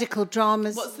but, like, medical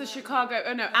dramas. What's the Chicago...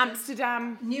 Oh, no,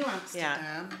 Amsterdam. New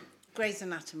Amsterdam. Grey's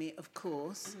Anatomy, of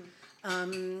course.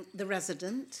 The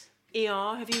Resident.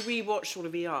 ER. Have you rewatched all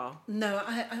of ER? No,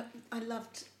 I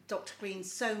loved Dr. Green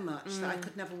so much that I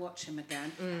could never watch him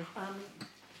again.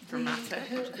 Dramatic.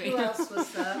 Who else was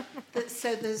there?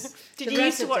 So there's. Did The you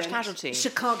used to watch Resident, Casualty?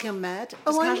 Chicago Med.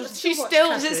 Oh, I Casualty- still She's watch still-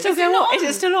 Casualty. is it still going on? Is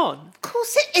it still on? Of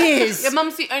course it is. Your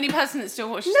mum's the only person that still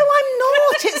watches... No, I'm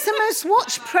not. It's the most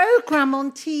watched programme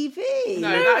on TV. No,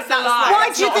 that's a lie. Why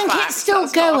That's do you not a think fact. it's still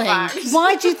That's not a going? fact.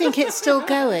 Why do you think it's still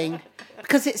going?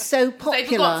 Because it's so They popular.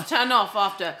 forgot to turn off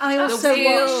after. I also The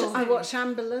Wheel. watch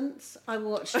Ambulance. I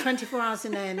watch 24 Hours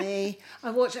in A&E.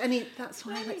 I watch any. That's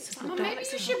why Alex is the Well, doctor. maybe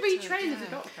you should retrain as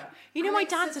a doctor. You know, my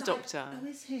Alex dad's is a doctor. Oh,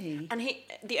 is he? And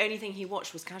the only thing he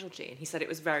watched was Casualty, and he said it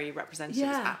was very representative. It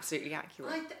was Yeah. absolutely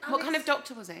accurate. What kind of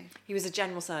doctor was he? He was a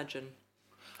general surgeon.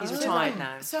 He's retired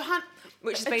now, So,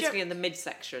 which is basically in the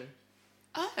midsection.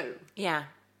 Oh, Yeah.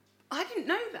 I didn't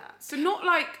know that. So not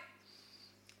like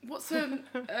What's a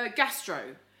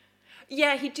gastro?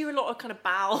 Yeah, he'd do a lot of kind of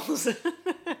bowels.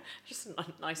 Just a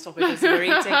nice topic as we're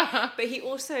eating. But he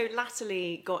also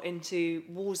latterly got into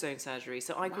war zone surgery.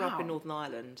 So I grew up in Northern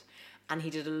Ireland, and he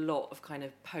did a lot of kind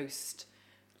of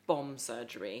post-bomb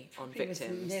surgery on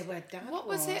victims. Near where Dad What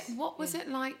was it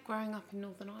like growing up in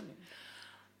Northern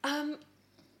Ireland?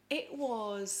 It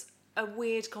was a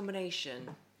weird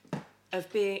combination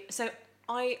of being... So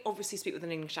I obviously speak with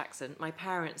an English accent. My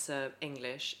parents are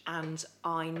English, and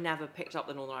I never picked up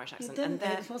the Northern Irish accent.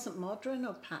 It wasn't Modern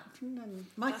or Patton. And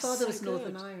my That's father so was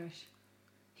Northern good. Irish.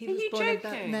 He Are was you born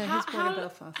joking? in he was born in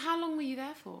Belfast. How long were you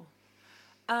there for?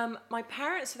 My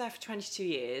parents were there for 22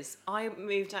 years. We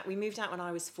moved out when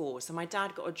I was 4. So my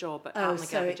dad got a job at Oh, the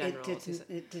so Gabby General.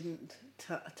 it didn't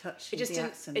touch It just the didn't.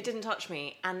 accent. It didn't touch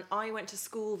me, and I went to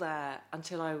school there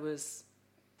until I was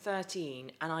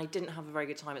 13, and I didn't have a very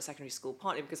good time at secondary school,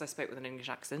 partly because I spoke with an English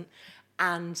accent,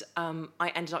 and I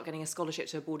ended up getting a scholarship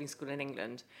to a boarding school in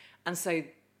England, and so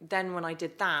then when I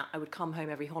did that, I would come home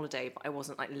every holiday, but I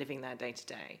wasn't like living there day to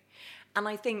day. And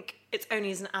I think it's only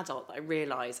as an adult that I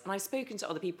realised, and I've spoken to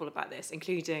other people about this,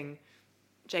 including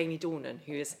Jamie Dornan,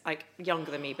 who is like younger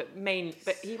than me, but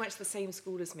he went to the same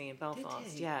school as me in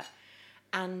Belfast. Yeah.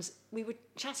 And we were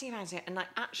chatting about it, and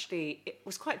it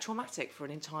was quite traumatic for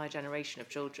an entire generation of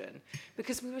children,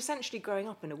 because we were essentially growing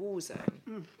up in a war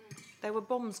zone. There were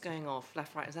bombs going off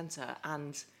left, right and centre,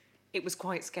 and it was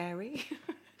quite scary.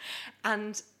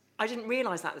 And I didn't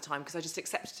realise that at the time, because I just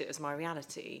accepted it as my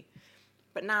reality.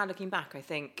 But now looking back, I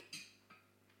think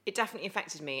it definitely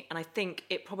affected me, and I think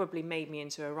it probably made me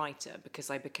into a writer, because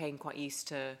I became quite used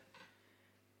to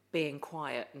being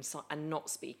quiet and not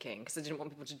speaking, because I didn't want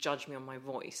people to judge me on my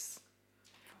voice.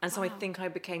 And so I think I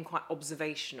became quite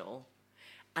observational.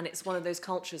 And it's one of those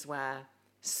cultures where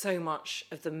so much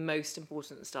of the most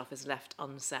important stuff is left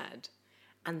unsaid.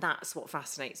 And that's what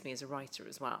fascinates me as a writer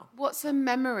as well. What's a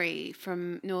memory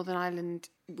from Northern Ireland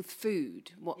with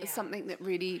food? What is something that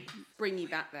really bring you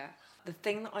back there? The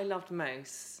thing that I loved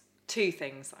most, 2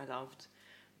 things I loved: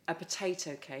 a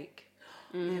potato cake.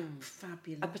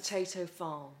 Fabulous. A potato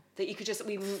farl that you could just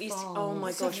oh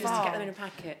my gosh, you used to get them in a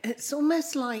packet. It's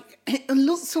almost like, it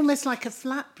looks almost like a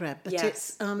flatbread, but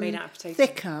Yes, it's made out of potato.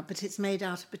 thicker, but it's made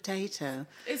out of potato.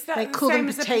 Is that they the call same them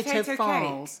as a potato potato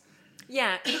farls.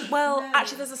 Yeah, well,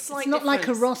 actually there's a slight It's not like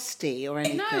a difference. rosti or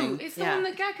anything. No, it's the one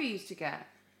that Gaga used to get.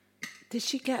 Did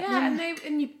she get Yeah, them?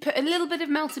 and you put a little bit of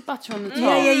melted butter on the top.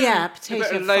 Yeah, Put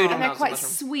potato a load of farl. And they're melted quite butter.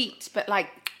 sweet, but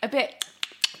like a bit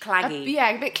Claggy.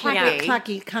 a bit claggy.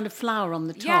 Claggy kind of flour on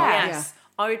the top. Yeah. Yes.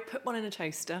 I would put one in a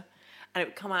toaster, and it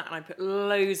would come out, and I'd put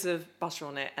loads of butter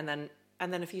on it, and then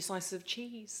a few slices of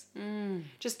cheese.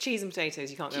 Just cheese and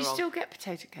potatoes, you can't Do go you wrong. still get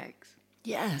potato cakes?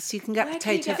 Yes, you can get Where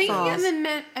do you potato get these? I farls. think you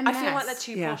get them I feel like they're M&S.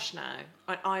 too Yeah. posh now.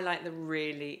 I like the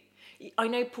really... I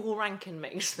know Paul Rankin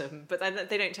makes them, but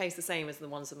they don't taste the same as the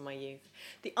ones of my youth.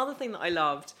 The other thing that I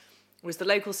loved was the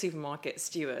local supermarket,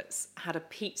 Stewart's, had a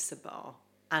pizza bar.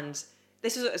 And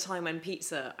this was at a time when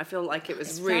pizza, I feel like it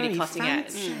was really very cutting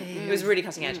fancy. edge. It was really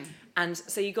cutting edge. And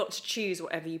so you got to choose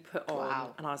whatever you put on.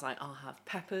 Wow. And I was like, I'll have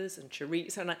peppers and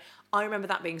chorizo. And I remember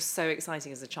that being so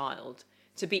exciting as a child,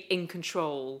 to be in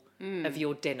control of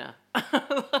your dinner.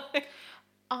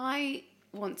 I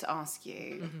want to ask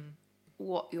you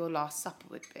what your last supper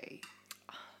would be.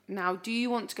 Now, do you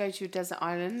want to go to a desert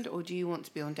island or do you want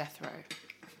to be on death row?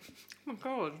 Oh,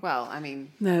 God. Well, I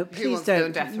mean, No, who please wants to be on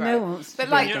don't. death row? No one wants to But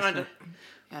be like, on death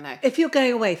row. I know. If you're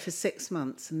going away for 6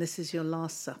 months and this is your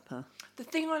last supper, The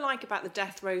thing I like about the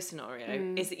death row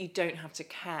scenario is that you don't have to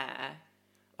care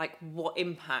like what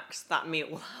impacts that meal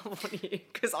will have on you,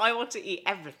 because I want to eat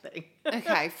everything.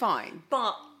 Okay, fine.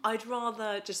 But I'd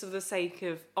rather, just for the sake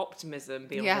of optimism,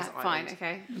 be on Yeah, this island. fine,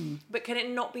 okay. But can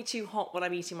it not be too hot when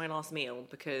I'm eating my last meal?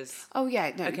 Because Oh,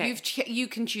 yeah, no, Okay. you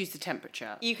can choose the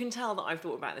temperature. you can tell that I've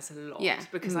thought about this a lot. Yeah.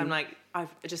 Because I'm like,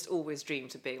 I've just always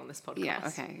dreamed of being on this podcast. Yeah,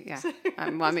 okay, yeah.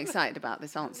 Well, I'm excited about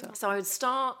this answer. So I would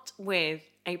start with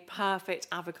a perfect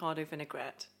avocado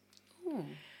vinaigrette.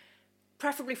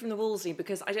 Preferably from the Wolseley,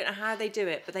 because I don't know how they do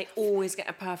it, but they always get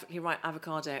a perfectly right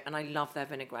avocado, and I love their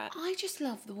vinaigrette. I just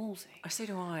love the Wolseley. Oh, so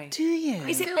do I. do you?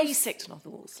 Is it basic to love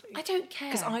the Wolseley? I don't care.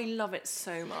 Because I love it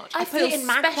so much. I put it feel in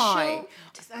Magpie.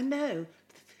 special. I know.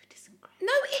 The food isn't great.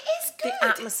 No, it is good. The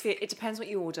atmosphere, it depends what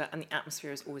you order, and the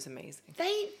atmosphere is always amazing.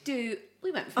 They do.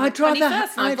 We went for I'd the rather 21st ha-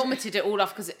 and I I'd- vomited it all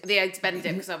off because the eggs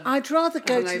Benedict. Because I'd rather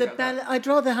go to hungover the about I'd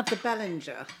rather have the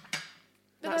Bellinger.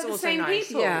 They're That's the also same nice.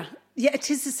 people. Yeah,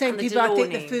 it is the same And the people. I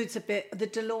think the Delaunay. food's a bit. The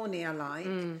Delaunay I like,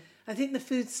 I think the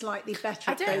food's slightly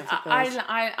better I at both of don't. those.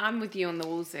 I'm with you on the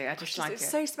Wolsey. I just like It's it.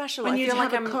 so special. and I you feel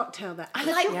have like a I'm cocktail that. I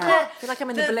like I feel like I'm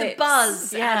in the Blitz.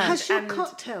 buzz. Yeah. Has your and-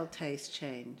 cocktail taste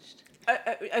changed?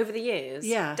 Over the years.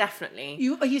 Yeah. Definitely.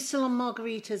 Are you still on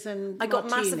margaritas and I got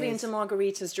massively martinis? into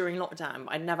margaritas during lockdown.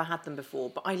 I'd never had them before,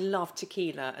 but I love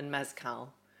tequila and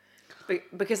mezcal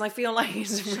because I feel like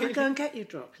it's Shall I really. go and get you a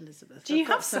drop, Elizabeth? Do you I've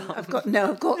got have some?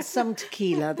 I've got some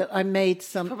tequila that I made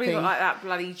something. Probably got like that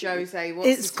bloody Jose. What's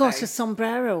It's his got face? a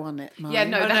sombrero on it, Mine. Yeah,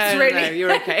 no, Oh, that's no, really. no,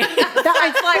 you're okay.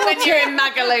 That It's like when you're in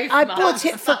Magaluf. I Mum. bought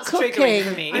it for That's triggering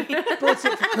for me. cooking. I bought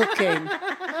it for cooking.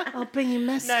 I'll bring you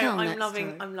mezcal No, next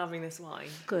time. I'm loving this wine.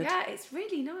 Good. Yeah, it's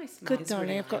really nice. Mum. Good,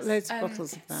 darling. I've got loads of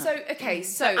bottles of that. So okay,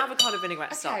 so Avocado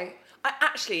vinaigrette stuff. Okay.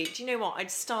 Actually, do you know what? I'd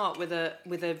start with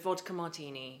a vodka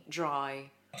martini,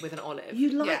 dry, with an olive. you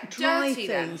like Yeah, dry dirty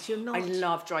then. things. You're not. I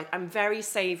love dry. I'm very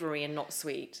savoury and not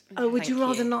sweet. Oh, would you Thank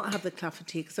rather not have the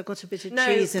clafoutis? Because I've got a bit of No,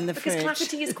 cheese in the because fridge.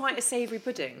 clafoutis is quite a savoury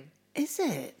pudding. Is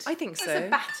it? I think it's so. a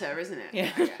batter, isn't it? Yeah.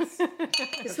 I guess.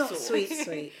 It's not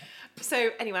sweet.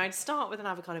 So anyway, I'd start with an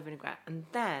avocado vinaigrette, and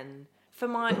then for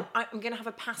I'm going to have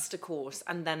a pasta course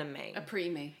and then a main. A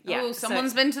preemie. Yeah, Oh, so-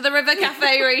 someone's been to the River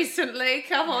Cafe recently.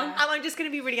 Come on. And I'm just going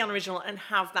to be really unoriginal and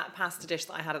have that pasta dish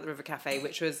that I had at the River Cafe,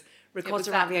 which was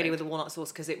ricotta that ravioli good. with a walnut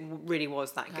sauce, because it really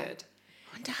was that good.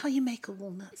 I wonder how you make a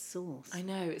walnut sauce. I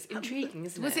know, it's intriguing,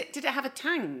 isn't Was it? Did it have a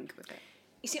tang with it?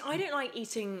 You see, I don't like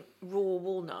eating raw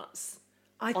walnuts.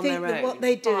 I on think their that what own,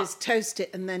 they do but- is toast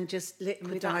it and then just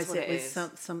liquidize what it it with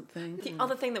is. something. The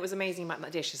other thing that was amazing about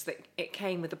that dish is that it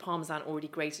came with the parmesan already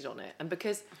grated on it. And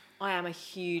because I am a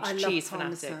huge I love cheese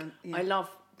parmesan, fanatic, yeah. I love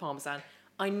parmesan.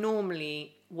 I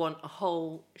normally want a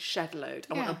whole shed load.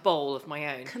 I want Yeah. a bowl of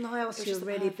my own. Can I ask Which you a is the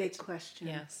really perfect- big question?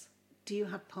 Yes. Do you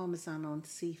have parmesan on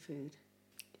seafood?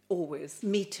 Always.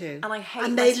 Me too. And I hate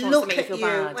And they restaurants that look make you at feel you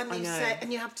bad. when I you know. say,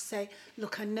 and you have to say,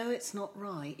 "Look, I know it's not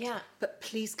right. Yeah. but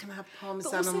please can I have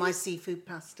parmesan also on my this- seafood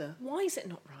pasta?" Why is it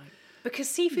not right? Because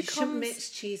seafood You shouldn't comes... mix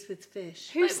cheese with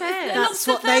fish. Who says? That's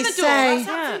what they Thermidor, say. That's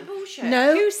absolute bullshit.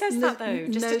 No, Who says no- that though?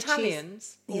 Just no cheese.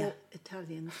 Italians? Yeah,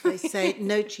 Italians. They say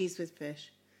no cheese with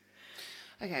fish.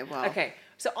 Okay, well. Okay,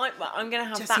 so I'm going to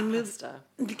have Jessie, that move. pasta.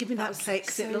 Give me that plate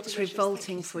because so it looks delicious.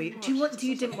 revolting Thank for you you. so Do you much. want? Do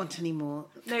you didn't want any more?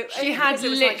 No, She had because it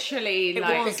was literally, it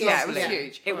like, was yeah, it was lovely.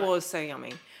 huge. It Right. was so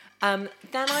yummy. Then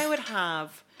I would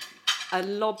have a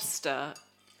lobster,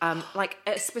 like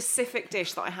a specific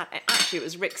dish that I had. Actually, it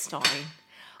was Rick Stein.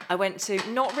 I went to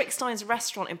not Rick Stein's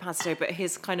restaurant in Padstow, but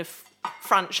his kind of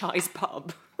franchise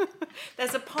pub.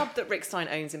 There's a pub that Rick Stein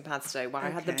owns in Padstow where I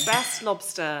had the Okay. best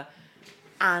lobster,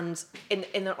 and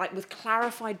in the, like with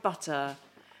clarified butter.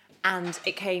 And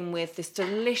it came with this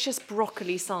delicious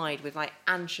broccoli side with like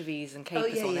anchovies and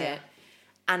capers yeah, on yeah. it.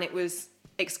 And it was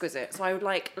exquisite. So I would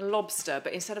like lobster,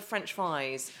 but instead of French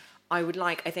fries, I would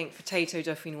like, I think, potato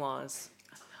dauphinoise.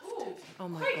 Oh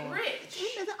my God. I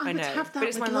I would know, have that but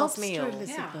it's with my last lobster, meal.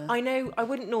 Elizabeth. I know I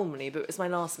wouldn't normally, but it's my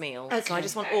last meal. So I Okay.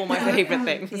 just want all my favourite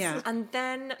things. Yeah. And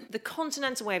then the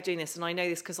continental way of doing this, and I know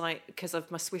this because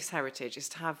of my Swiss heritage, is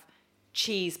to have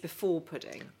cheese before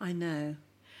pudding. I know.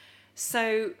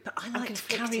 So But I I'm like to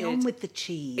carry conflicted. on with the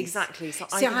cheese. Exactly. So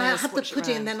See, I'm I gonna have the switch pudding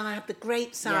around. and then I have the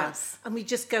grapes out, Yes. and we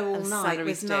just go all And night celery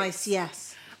with nice, sticks.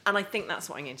 yes. And I think that's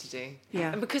what I'm going to do.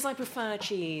 Yeah. And because I prefer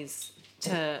cheese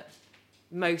to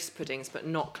most puddings, but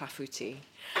not clafouti,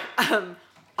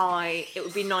 it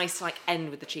would be nice to like end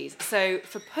with the cheese. So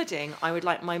for pudding, I would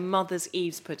like my mother's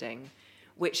Eve's pudding,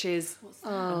 which is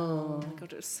oh my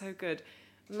God, it was so good.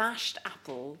 Mashed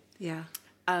apple. Yeah.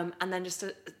 And then just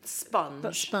a sponge,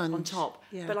 But sponge, on top.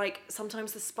 yeah. But like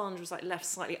sometimes the sponge was like left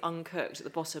slightly uncooked at the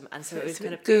bottom, and so it was it's a kind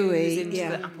bit of gooey, ooze into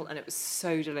yeah. the apple, and it was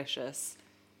so delicious.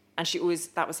 And she always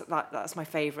that's my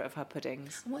favourite of her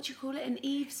puddings. What do you call it? An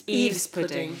Eve's? Eve's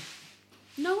pudding.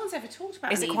 No one's ever talked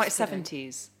about Is an it quite Eve's pudding.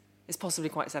 70s? It's possibly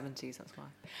quite 70s. That's why.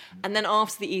 And then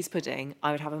after the Eve's pudding,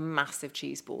 I would have a massive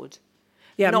cheese board.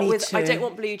 Yeah, Not me with. too. I don't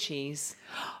want blue cheese.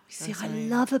 See, I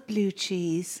love a blue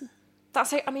cheese.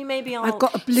 That's it. I mean, maybe I'll. I've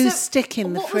got a blue So, stick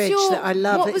in the what was fridge your- that I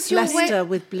love. what It's was your Leicester wed-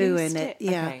 with blue blue in stick? it.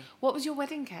 Yeah. Okay. What was your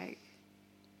wedding cake?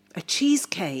 A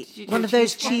cheesecake. you do One a of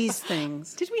those cheesecake? cheese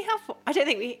things. Did we have? I don't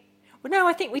think we. Well, no,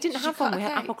 I think we didn't Did you have one. cut We a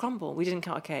had cake? apple crumble. We didn't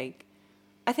cut a cake.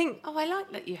 I think. Oh, I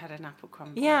like that you had an apple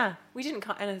crumble. Yeah, we didn't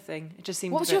cut anything. It just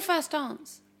seemed. What a was bit- your first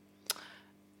dance?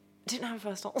 Didn't have a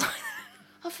first dance.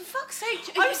 Oh, for fuck's sake!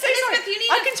 I'm so sorry. Elizabeth, you need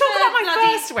I a can talk about my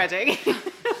bloody- first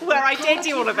wedding, where I did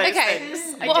do all of those Okay,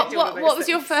 things. I did do all of what those was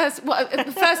your things.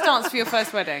 first dance for your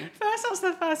first wedding? First dance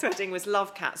for the first wedding was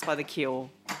Love Cats by The Cure.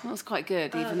 That was quite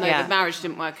good, even though Yeah. the marriage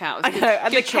didn't work out. It I was a know, good,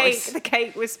 and good the choice.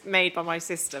 cake was made by my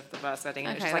sister for the first wedding.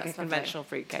 And it was Okay, just like a that's lovely. conventional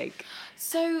fruit cake.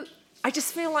 So I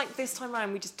just feel like this time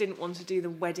around we just didn't want to do the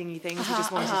wedding-y things. We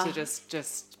just wanted to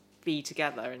just be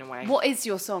together in a way. What is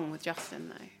your song with Justin,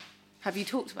 though? Have you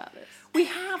talked about this? We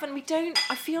have, and we don't...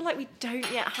 I feel like we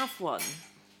don't yet have one.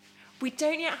 We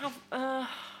don't yet have...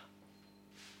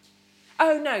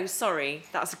 Oh, no, sorry.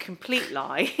 That's a complete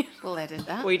lie. We'll edit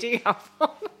that. We do have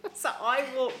one. So I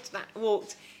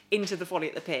walked into the Folly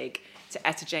at the Pig to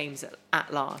Etta James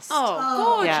at last.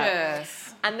 Oh, gorgeous. Yeah.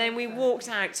 And then we walked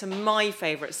out to my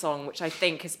favourite song, which I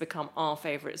think has become our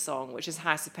favourite song, which is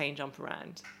House of Pain Jump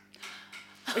Around.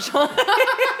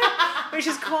 Which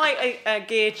is quite a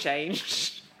gear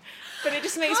change. But it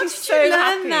just makes me so happy.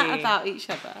 How did you learn that about each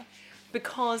other?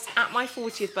 Because at my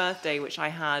 40th birthday, which I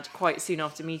had quite soon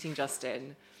after meeting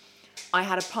Justin, I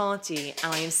had a party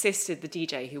and I insisted the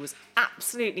DJ, who was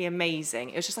absolutely amazing,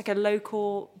 it was just like a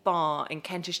local bar in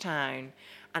Kentish Town,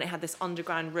 and it had this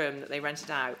underground room that they rented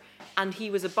out, and he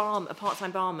was a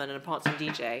part-time barman and a part-time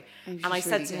DJ, and I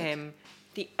said to him,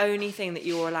 the only thing that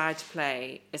you're allowed to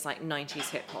play is like 90s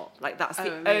hip-hop. Like, that's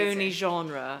the only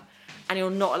genre, and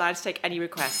you're not allowed to take any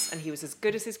requests. And he was as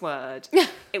good as his word.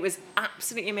 It was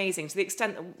absolutely amazing, to the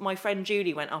extent that my friend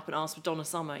Julie went up and asked for Donna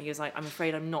Summer. He was like, I'm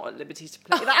afraid I'm not at liberty to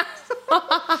play that.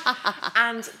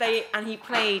 and he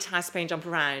played House of Pain Jump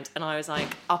Around, and I was like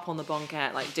up on the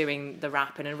bonquette, like doing the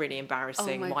rap in a really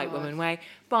embarrassing white woman way.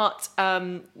 But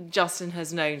Justin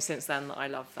has known since then that I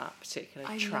love that particular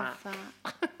track. I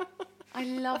love that. I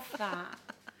love that.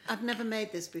 I've never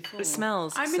made this before. It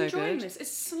smells I'm so enjoying good. this.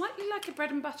 It's slightly like a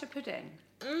bread and butter pudding.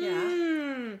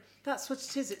 Yeah. That's what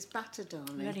it is. It's batter,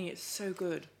 darling. Lenny, it's so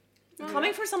good.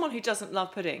 Coming from someone who doesn't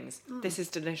love puddings, this is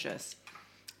delicious.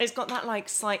 It's got that like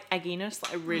slight egginess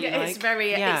that I really like. It's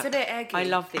it's a bit eggy. I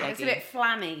love the eggy. It's a bit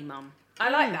flanny, Mum. I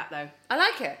like that though. I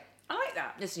like it. I like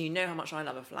that. Listen, you know how much I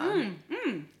love a flan.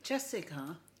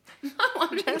 Jessica.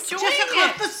 I'm enjoying Jessica,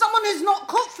 it. for someone who's not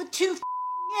cooked for 2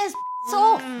 years,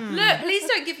 off. Look, please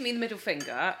don't give me the middle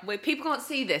finger. Where people can't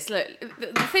see this. Look,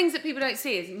 the things that people don't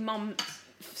see is Mum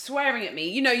swearing at me.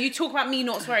 You know, you talk about me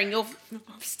not swearing, you're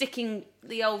sticking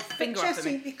the old finger up at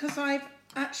Jessie, me. because I've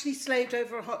actually slaved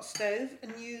over a hot stove,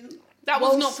 and you... That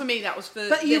was not for me, that was for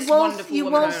but you this waltz, wonderful you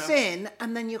woman. waltz in,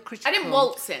 and then you're critical. I didn't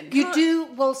waltz in. You do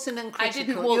waltz in and critical. I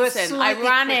didn't You're waltz in. I slightly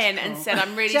ran in critical. and said,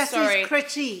 I'm really Jessie's sorry.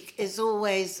 critique is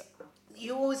always...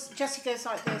 Jessie goes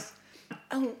like this,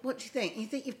 oh, what do you think? You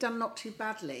think you've done not too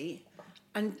badly?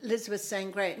 And Elizabeth's saying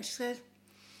great, and she says,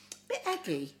 a bit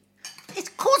eggy.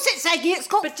 Of course it's eggy, it's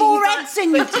got 4 eggs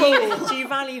in your pool. Do you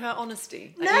value her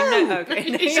honesty? Like, No. You know,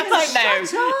 okay. You're like, no.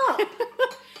 Shut up.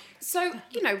 So,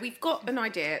 you know, we've got an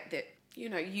idea that, you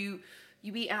know, you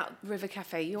eat out River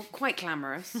Cafe, you're quite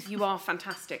glamorous, you are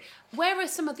fantastic. Where are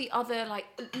some of the other, like,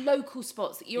 local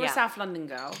spots that you're a Yeah. South London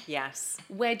girl? Yes.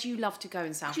 Where do you love to go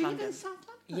in South Do you live London? in South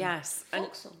London? Yes. And-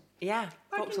 Vauxhall. Yeah,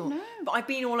 I Vauxhall. didn't know. But I've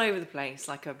been all over the place,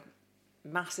 like a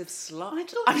massive slut. I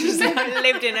thought I've you just lived-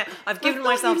 lived in it. I've given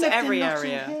I thought myself you to lived in every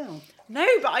Notting area. Hill. No,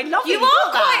 but I love You it. are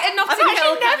got quite that. a Notting I've actually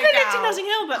Hill never kind of lived in gal. Notting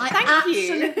Hill, but I thank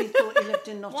you. absolutely thought you lived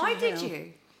in Notting Why Hill. did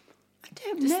you? I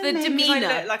don't Just know. the maybe. demeanour.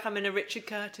 I look like I'm in a Richard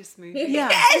Curtis movie. Yeah.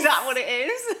 Is that what it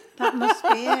is? That must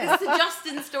be it. It's the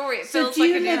Justin story. It So feels do like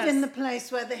you a live yes. in the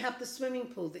place where they have the swimming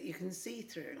pool that you can see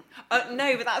through?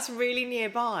 No, but that's really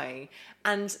nearby.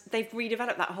 And they've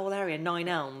redeveloped that whole area, 9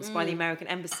 Elms, by the American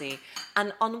Embassy.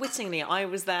 And unwittingly, I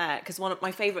was there because one of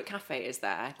my favourite cafe is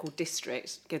there called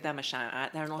District. Give them a shout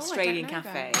out. They're an Australian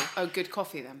cafe. Oh, good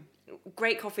coffee then.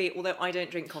 Great coffee, although I don't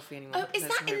drink coffee anymore. Oh, is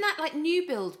There's that no- in that like new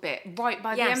build bit right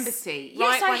by Yes, the embassy? right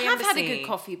Yes, by I the have had a embassy. good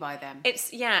coffee by them.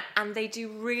 It's, yeah, and they do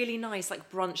really nice, like,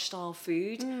 brunch-style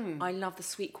food. I love the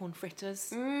sweet corn fritters.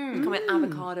 They come with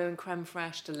avocado and creme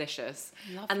fraiche, delicious.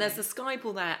 And there's the sky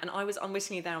pool there, and I was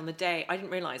unwittingly there on the day, I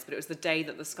didn't realise, but it was the day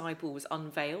that the sky pool was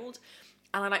unveiled.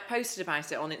 And I, like, posted about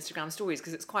it on Instagram stories,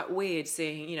 because it's quite weird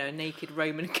seeing, you know, a naked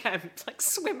Roman Kemp, like,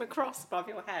 swim across above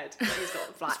your head. He's got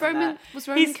a flat in there. Was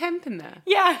Roman He's- Kemp in there?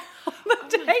 Yeah, on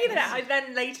the day that I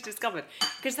then later discovered,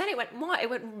 because then it went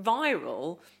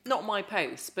viral. Not my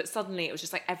post, but suddenly it was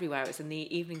just like everywhere. It was in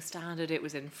the Evening Standard, it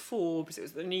was in Forbes, it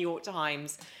was the New York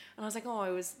Times, and I was like, oh,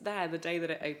 I was there the day that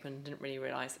it opened. Didn't really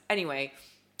realise. Anyway,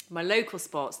 my local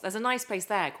spots. There's a nice place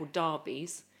there called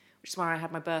Derby's, which is where I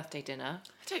had my birthday dinner.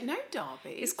 I don't know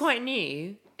Derby. It's quite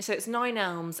new, so it's 9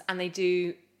 Elms, and they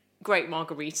do great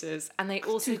margaritas, and they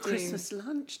also Do Christmas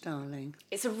lunch, darling.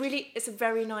 It's a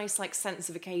very nice, like, sense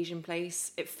of occasion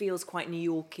place. It feels quite New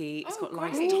Yorky. It's got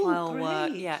nice great. tile Oh, work.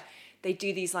 great. Yeah, they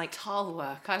do these like tile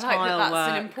work. I like Tile that. That's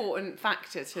an work. important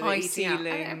factor to High the eating out.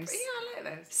 ceilings. I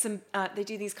like this. some. They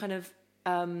do these kind of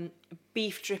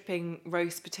beef dripping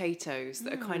roast potatoes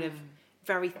that are kind of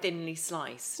very thinly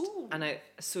sliced, and are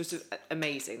sort of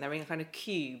amazing. They're in kind of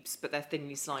cubes, but they're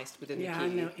thinly sliced within the cube. I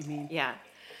know what you mean. Yeah.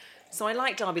 So I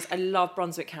like Derby's. I love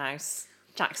Brunswick House.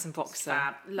 Jackson Boxer.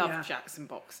 Fab. Love Jackson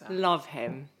Boxer. Love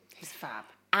him. He's fab.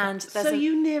 And there's So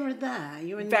you nearer there?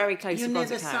 You're in Very close to You're near the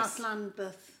Brunswick House. South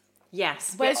Lambeth.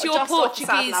 Yes. Where's we're your just off Portuguese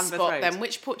South Lambeth spot Road. then?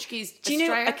 Which Portuguese? Do you know?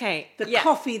 Estrella? Okay. The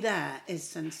coffee there is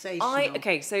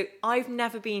sensational. So I've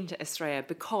never been to Estrella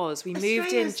because we moved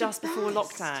in Estrella's the just before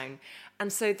best. lockdown.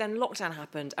 And so then lockdown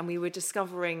happened and we were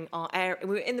discovering our area. We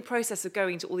were in the process of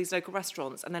going to all these local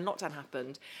restaurants and then lockdown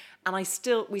happened. And we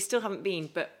still haven't been,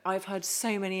 but I've heard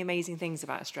so many amazing things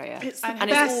about Estrella. It's the and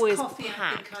best it's always coffee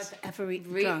packed. I think I've ever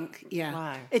drunk. Yeah.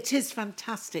 Wow. It is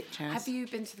fantastic, Jess. Have you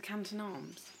been to the Canton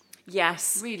Arms?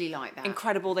 Yes. Really like that.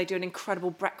 Incredible. They do an incredible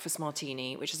breakfast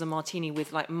martini, which is a martini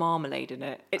with like marmalade in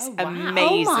it. It's amazing.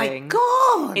 Oh my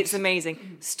God. It's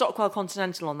amazing. Stockwell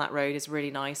Continental on that road is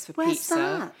really nice for Where's pizza.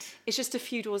 that? It's just a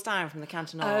few doors down from the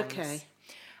Canton Arms. Okay.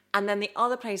 And then the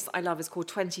other place that I love is called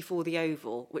 24 The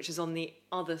Oval, which is on the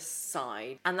other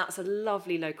side. And that's a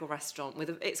lovely local restaurant.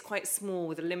 It's quite small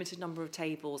with a limited number of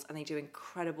tables and they do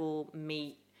incredible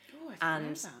meat.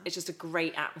 And it's just a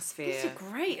great atmosphere. These are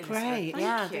great. Great.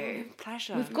 Thank you.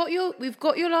 Pleasure. We've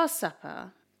got your Last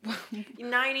Supper.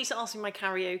 Now you need to ask me my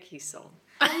karaoke song.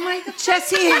 Oh my God.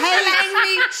 Jessie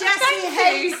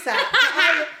hates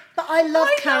that. But I love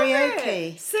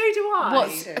karaoke. So do I.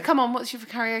 What's your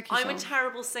karaoke song? I'm a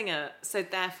terrible singer, so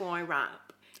therefore I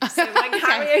rap. So my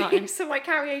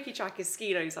karaoke track is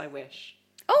Skilo's I Wish.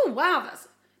 Oh wow,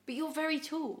 but you're very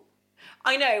tall.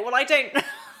 I know. Well, I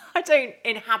don't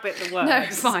inhabit the words. No,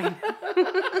 it's fine.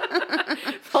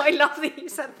 But I love that you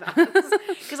said that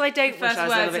because I don't wish I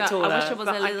was a little bit taller. I wish I was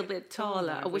but a little bit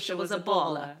taller. I wish I was a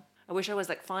baller. I wish I was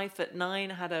like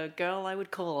 5'9", had a girl I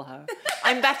would call her.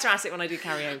 I'm better at it when I do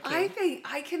karaoke. I think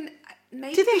I can.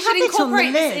 Maybe Do they we should have it on the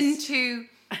incorporate this list? into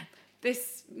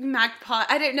this magpie.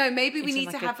 I don't know. Maybe we Into need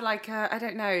like to have like a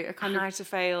kind How of to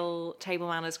fail table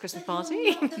manners Christmas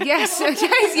party. yes.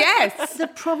 The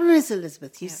problem is,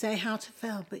 Elizabeth, you say how to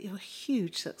fail, but you're a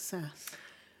huge success.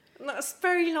 That's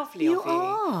very lovely You of you.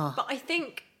 are. But I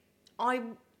think I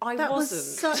That wasn't.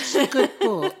 was such a good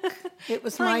book. It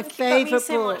was my Thank you. That means favourite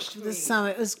so book much to of the me. summer.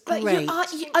 It was But great.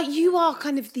 you are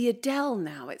kind of the Adele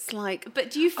now. It's like, but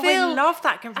do you Oh, feel? I love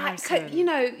that comparison.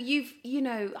 You've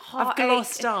I've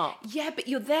glossed up. Yeah, but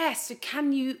you're there. So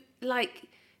can you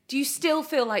do you still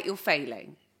feel like you're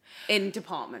failing in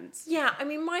departments? Yeah, I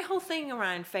mean, my whole thing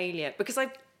around failure, because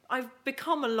I've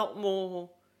become a lot more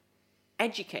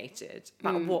educated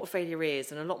about what failure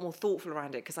is and a lot more thoughtful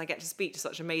around it because I get to speak to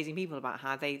such amazing people about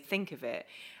how they think of it.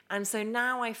 And so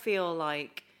now I feel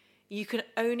like you can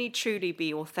only truly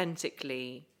be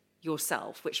authentically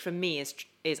yourself, which for me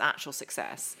is actual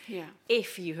success,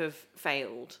 if you have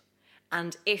failed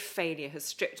and if failure has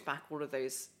stripped back all of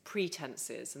those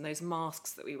pretenses and those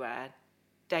masks that we wear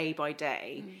day by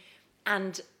day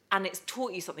and it's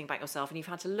taught you something about yourself and you've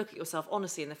had to look at yourself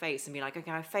honestly in the face and be like,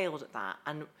 okay, I failed at that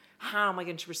and how am I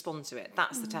going to respond to it?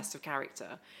 That's the test of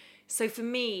character. So for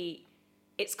me,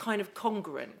 it's kind of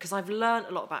congruent because I've learned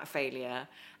a lot about failure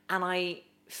and I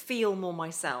feel more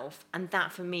myself, and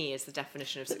that for me is the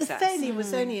definition of But success. the failure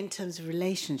was only in terms of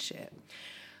relationship.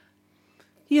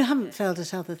 You haven't failed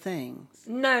at other things.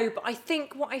 No, but I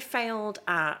think what I failed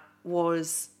at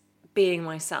was being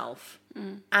myself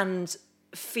and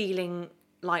feeling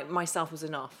like myself was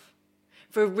enough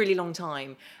for a really long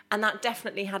time. And that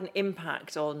definitely had an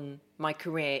impact on my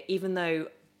career, even though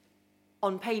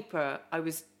on paper I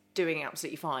was doing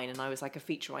absolutely fine and I was like a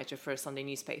feature writer for a Sunday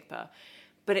newspaper.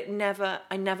 But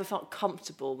I never felt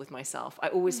comfortable with myself. I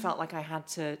always felt like I had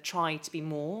to try to be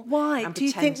more. Why? And Do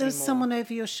you pretend think to be there's more. someone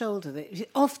over your shoulder? That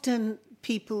often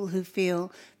people who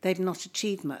feel they've not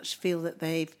achieved much feel that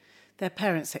their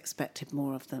parents expected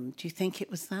more of them. Do you think it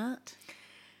was that?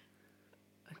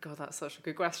 God, that's such a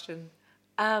good question.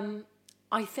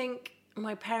 I think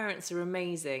my parents are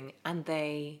amazing and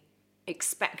they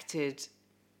expected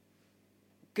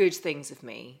good things of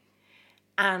me.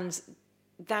 And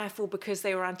therefore, because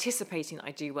they were anticipating that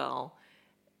I do well,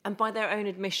 and by their own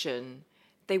admission,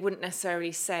 they wouldn't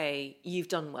necessarily say, you've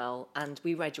done well and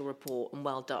we read your report and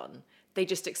well done. They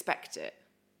just expect it.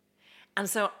 And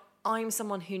so I'm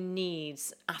someone who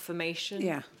needs affirmation.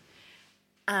 Yeah.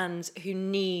 And who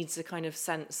needs a kind of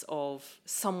sense of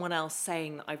someone else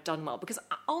saying that I've done well. Because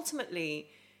ultimately,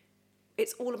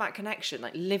 it's all about connection.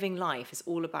 Like living life is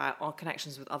all about our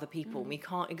connections with other people. We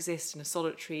can't exist in a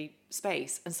solitary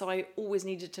space. And so I always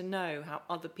needed to know how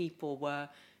other people were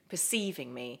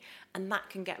perceiving me. And that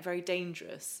can get very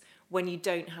dangerous when you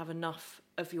don't have enough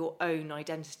of your own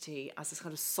identity as this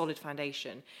kind of solid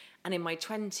foundation. And in my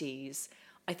 20s,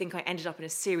 I think I ended up in a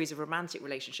series of romantic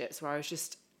relationships where I was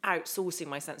just outsourcing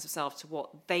my sense of self to what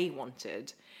they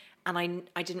wanted. And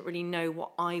I didn't really know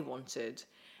what I wanted.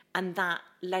 And that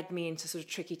led me into sort of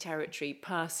tricky territory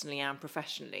personally and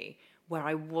professionally, where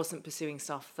I wasn't pursuing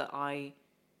stuff that I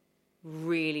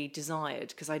really desired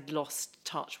because I'd lost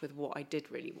touch with what I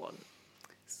did really want.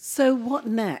 So what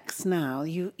next now?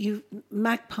 You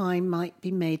Magpie might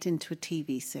be made into a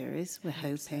TV series, we're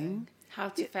hoping. How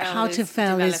to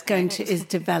Fail is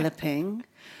developing.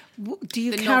 Do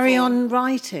you carry on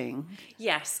writing?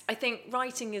 Yes, I think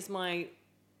writing is my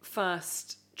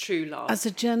first true love. As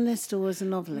a journalist or as a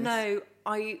novelist? No,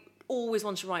 I always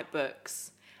want to write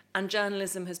books, and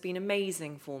journalism has been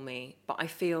amazing for me, but I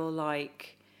feel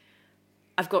like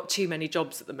I've got too many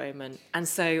jobs at the moment. And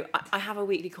so I have a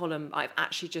weekly column. I've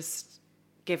actually just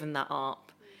given that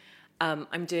up.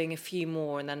 I'm doing a few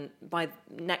more, and then by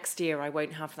next year I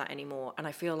won't have that anymore. And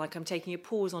I feel like I'm taking a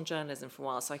pause on journalism for a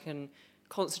while so I can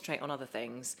concentrate on other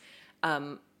things.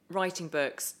 Writing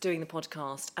books, doing the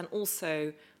podcast, and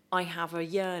also I have a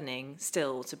yearning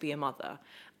still to be a mother.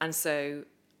 And so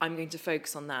I'm going to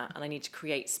focus on that, and I need to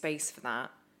create space for that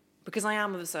because I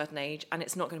am of a certain age and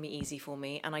it's not going to be easy for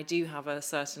me, and I do have a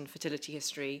certain fertility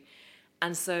history.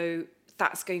 And so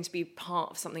that's going to be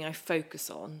part of something I focus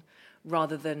on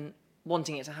rather than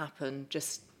wanting it to happen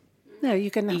just No,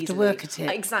 you're going to have to work at it.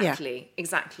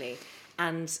 Exactly.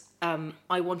 And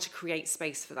I want to create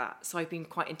space for that. So I've been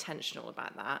quite intentional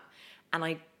about that. And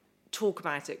I talk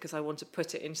about it because I want to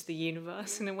put it into the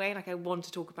universe in a way. Like I want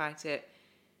to talk about it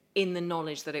in the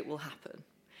knowledge that it will happen.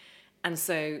 And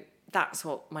so that's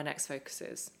what my next focus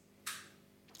is.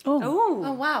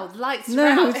 Oh wow, lights are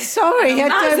No, out. sorry, I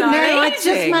don't know. I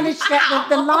just managed to get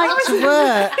the light to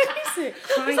work.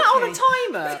 Was that on a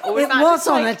timer? Or It was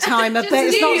on a timer, but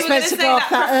it's not supposed to go off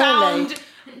that early.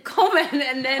 Comment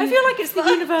and then I feel like it's the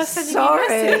universe sending me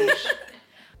a message.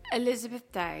 Elizabeth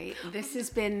Day, this has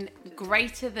been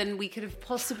greater than we could have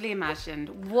possibly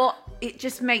imagined. It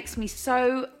just makes me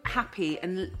so happy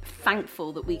and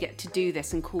thankful that we get to do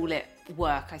this and call it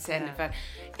work. I said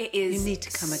it is. You need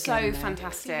to come so again,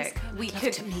 fantastic. We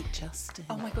could to meet Justin.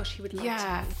 Oh my gosh, he would love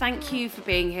to. Thank you for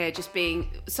being here, just being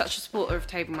such a supporter of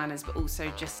Table Manners, but also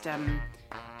just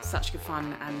such good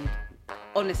fun. And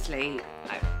honestly,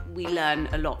 we learn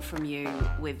a lot from you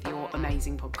with your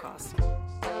amazing podcast.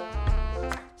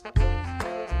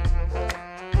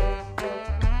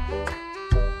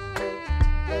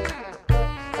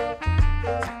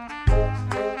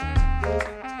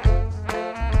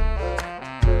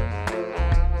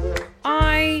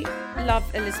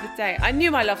 Love Elizabeth Day. I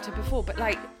knew I loved her before, but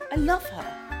I love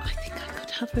her. I think I could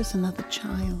have her as another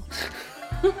child.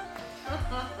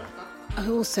 I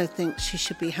also think she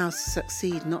should be How to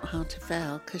Succeed, not How to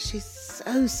Fail, because she's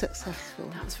so successful.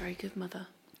 That was very good, Mother.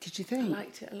 Did you think? I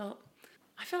liked it a lot.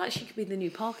 I feel like she could be the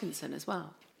new Parkinson as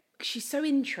well. She's so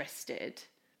interested.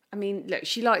 I mean, look,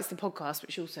 she likes the podcast,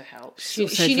 which also helps. She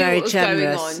knew what was going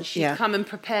on. She'd come and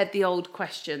prepared the old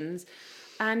questions,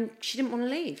 and she didn't want to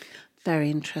leave.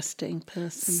 Very interesting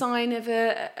person. Sign of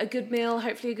a good meal,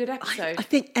 hopefully a good episode. I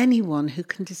think anyone who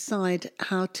can decide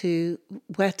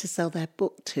where to sell their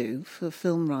book to for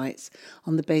film rights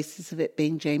on the basis of it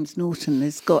being James Norton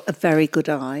has got a very good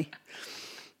eye.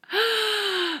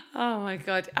 Oh my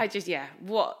God.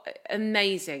 What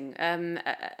amazing.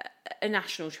 A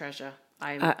national treasure.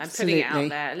 I'm putting it out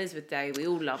there. Elizabeth Day, we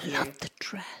all love you. I love the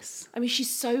dress. I mean, she's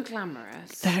so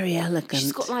glamorous. Very elegant.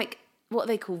 She's got what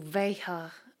they call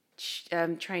Veja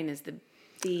trainers, the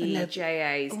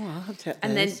BJAs. Oh, I'll have to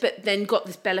and then got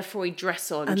this Bellafoy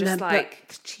dress on, and just the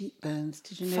cheekbones.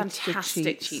 Did you notice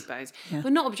fantastic cheekbones? Yeah.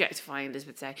 We're not objectifying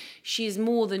Elizabeth Day. She is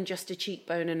more than just a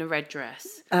cheekbone and a red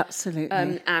dress.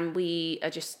 Absolutely. And we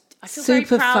are just I feel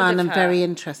super very proud fun of and her. very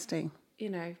interesting. You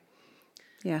know.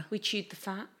 Yeah. We chewed the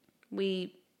fat.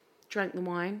 We drank the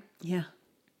wine. Yeah.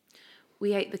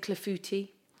 We ate the clafouti.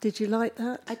 Did you like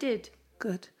that? I did.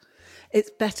 Good. It's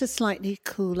better slightly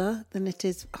cooler than it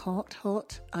is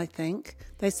hot, I think.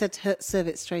 They said to serve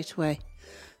it straight away.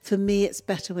 For me, it's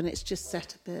better when it's just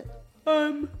set a bit.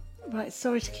 Right,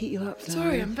 sorry to keep you up.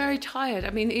 Sorry, I'm very tired. I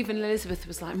mean, even Elizabeth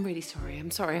was like, I'm really sorry. I'm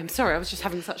sorry. I was just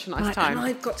having such a nice time. And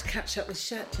I've got to catch up with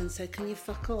Shet and say, can you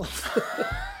fuck off?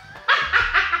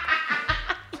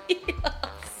 You're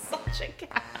such a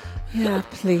cat. Yeah,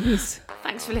 please.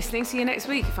 Thanks for listening. See you next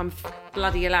week if I'm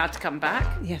bloody allowed to come back.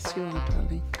 Yes, you are,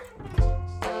 darling.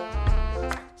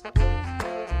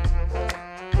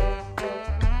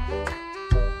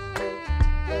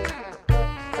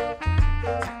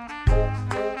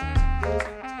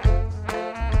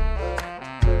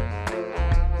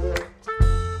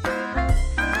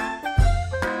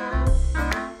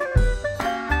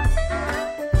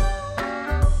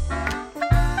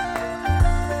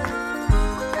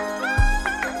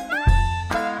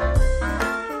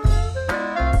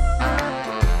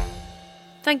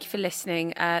 Thank you for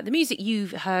listening. The music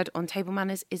you've heard on Table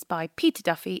Manners is by Peter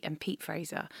Duffy and Pete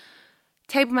Fraser.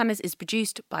 Table Manners is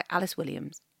produced by Alice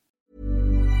Williams.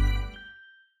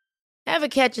 Ever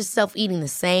catch yourself eating the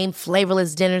same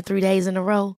flavorless dinner 3 days in a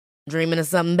row? Dreaming of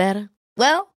something better?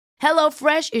 Well,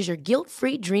 HelloFresh is your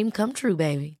guilt-free dream come true,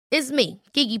 baby. It's me,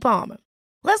 Keke Palmer.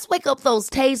 Let's wake up those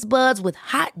taste buds with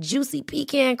hot, juicy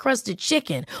pecan-crusted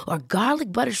chicken or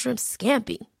garlic butter shrimp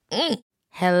scampi.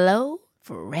 Hello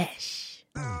Fresh.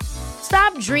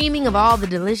 Stop dreaming of all the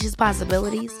delicious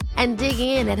possibilities and dig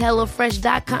in at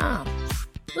HelloFresh.com.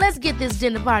 Let's get this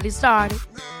dinner party started.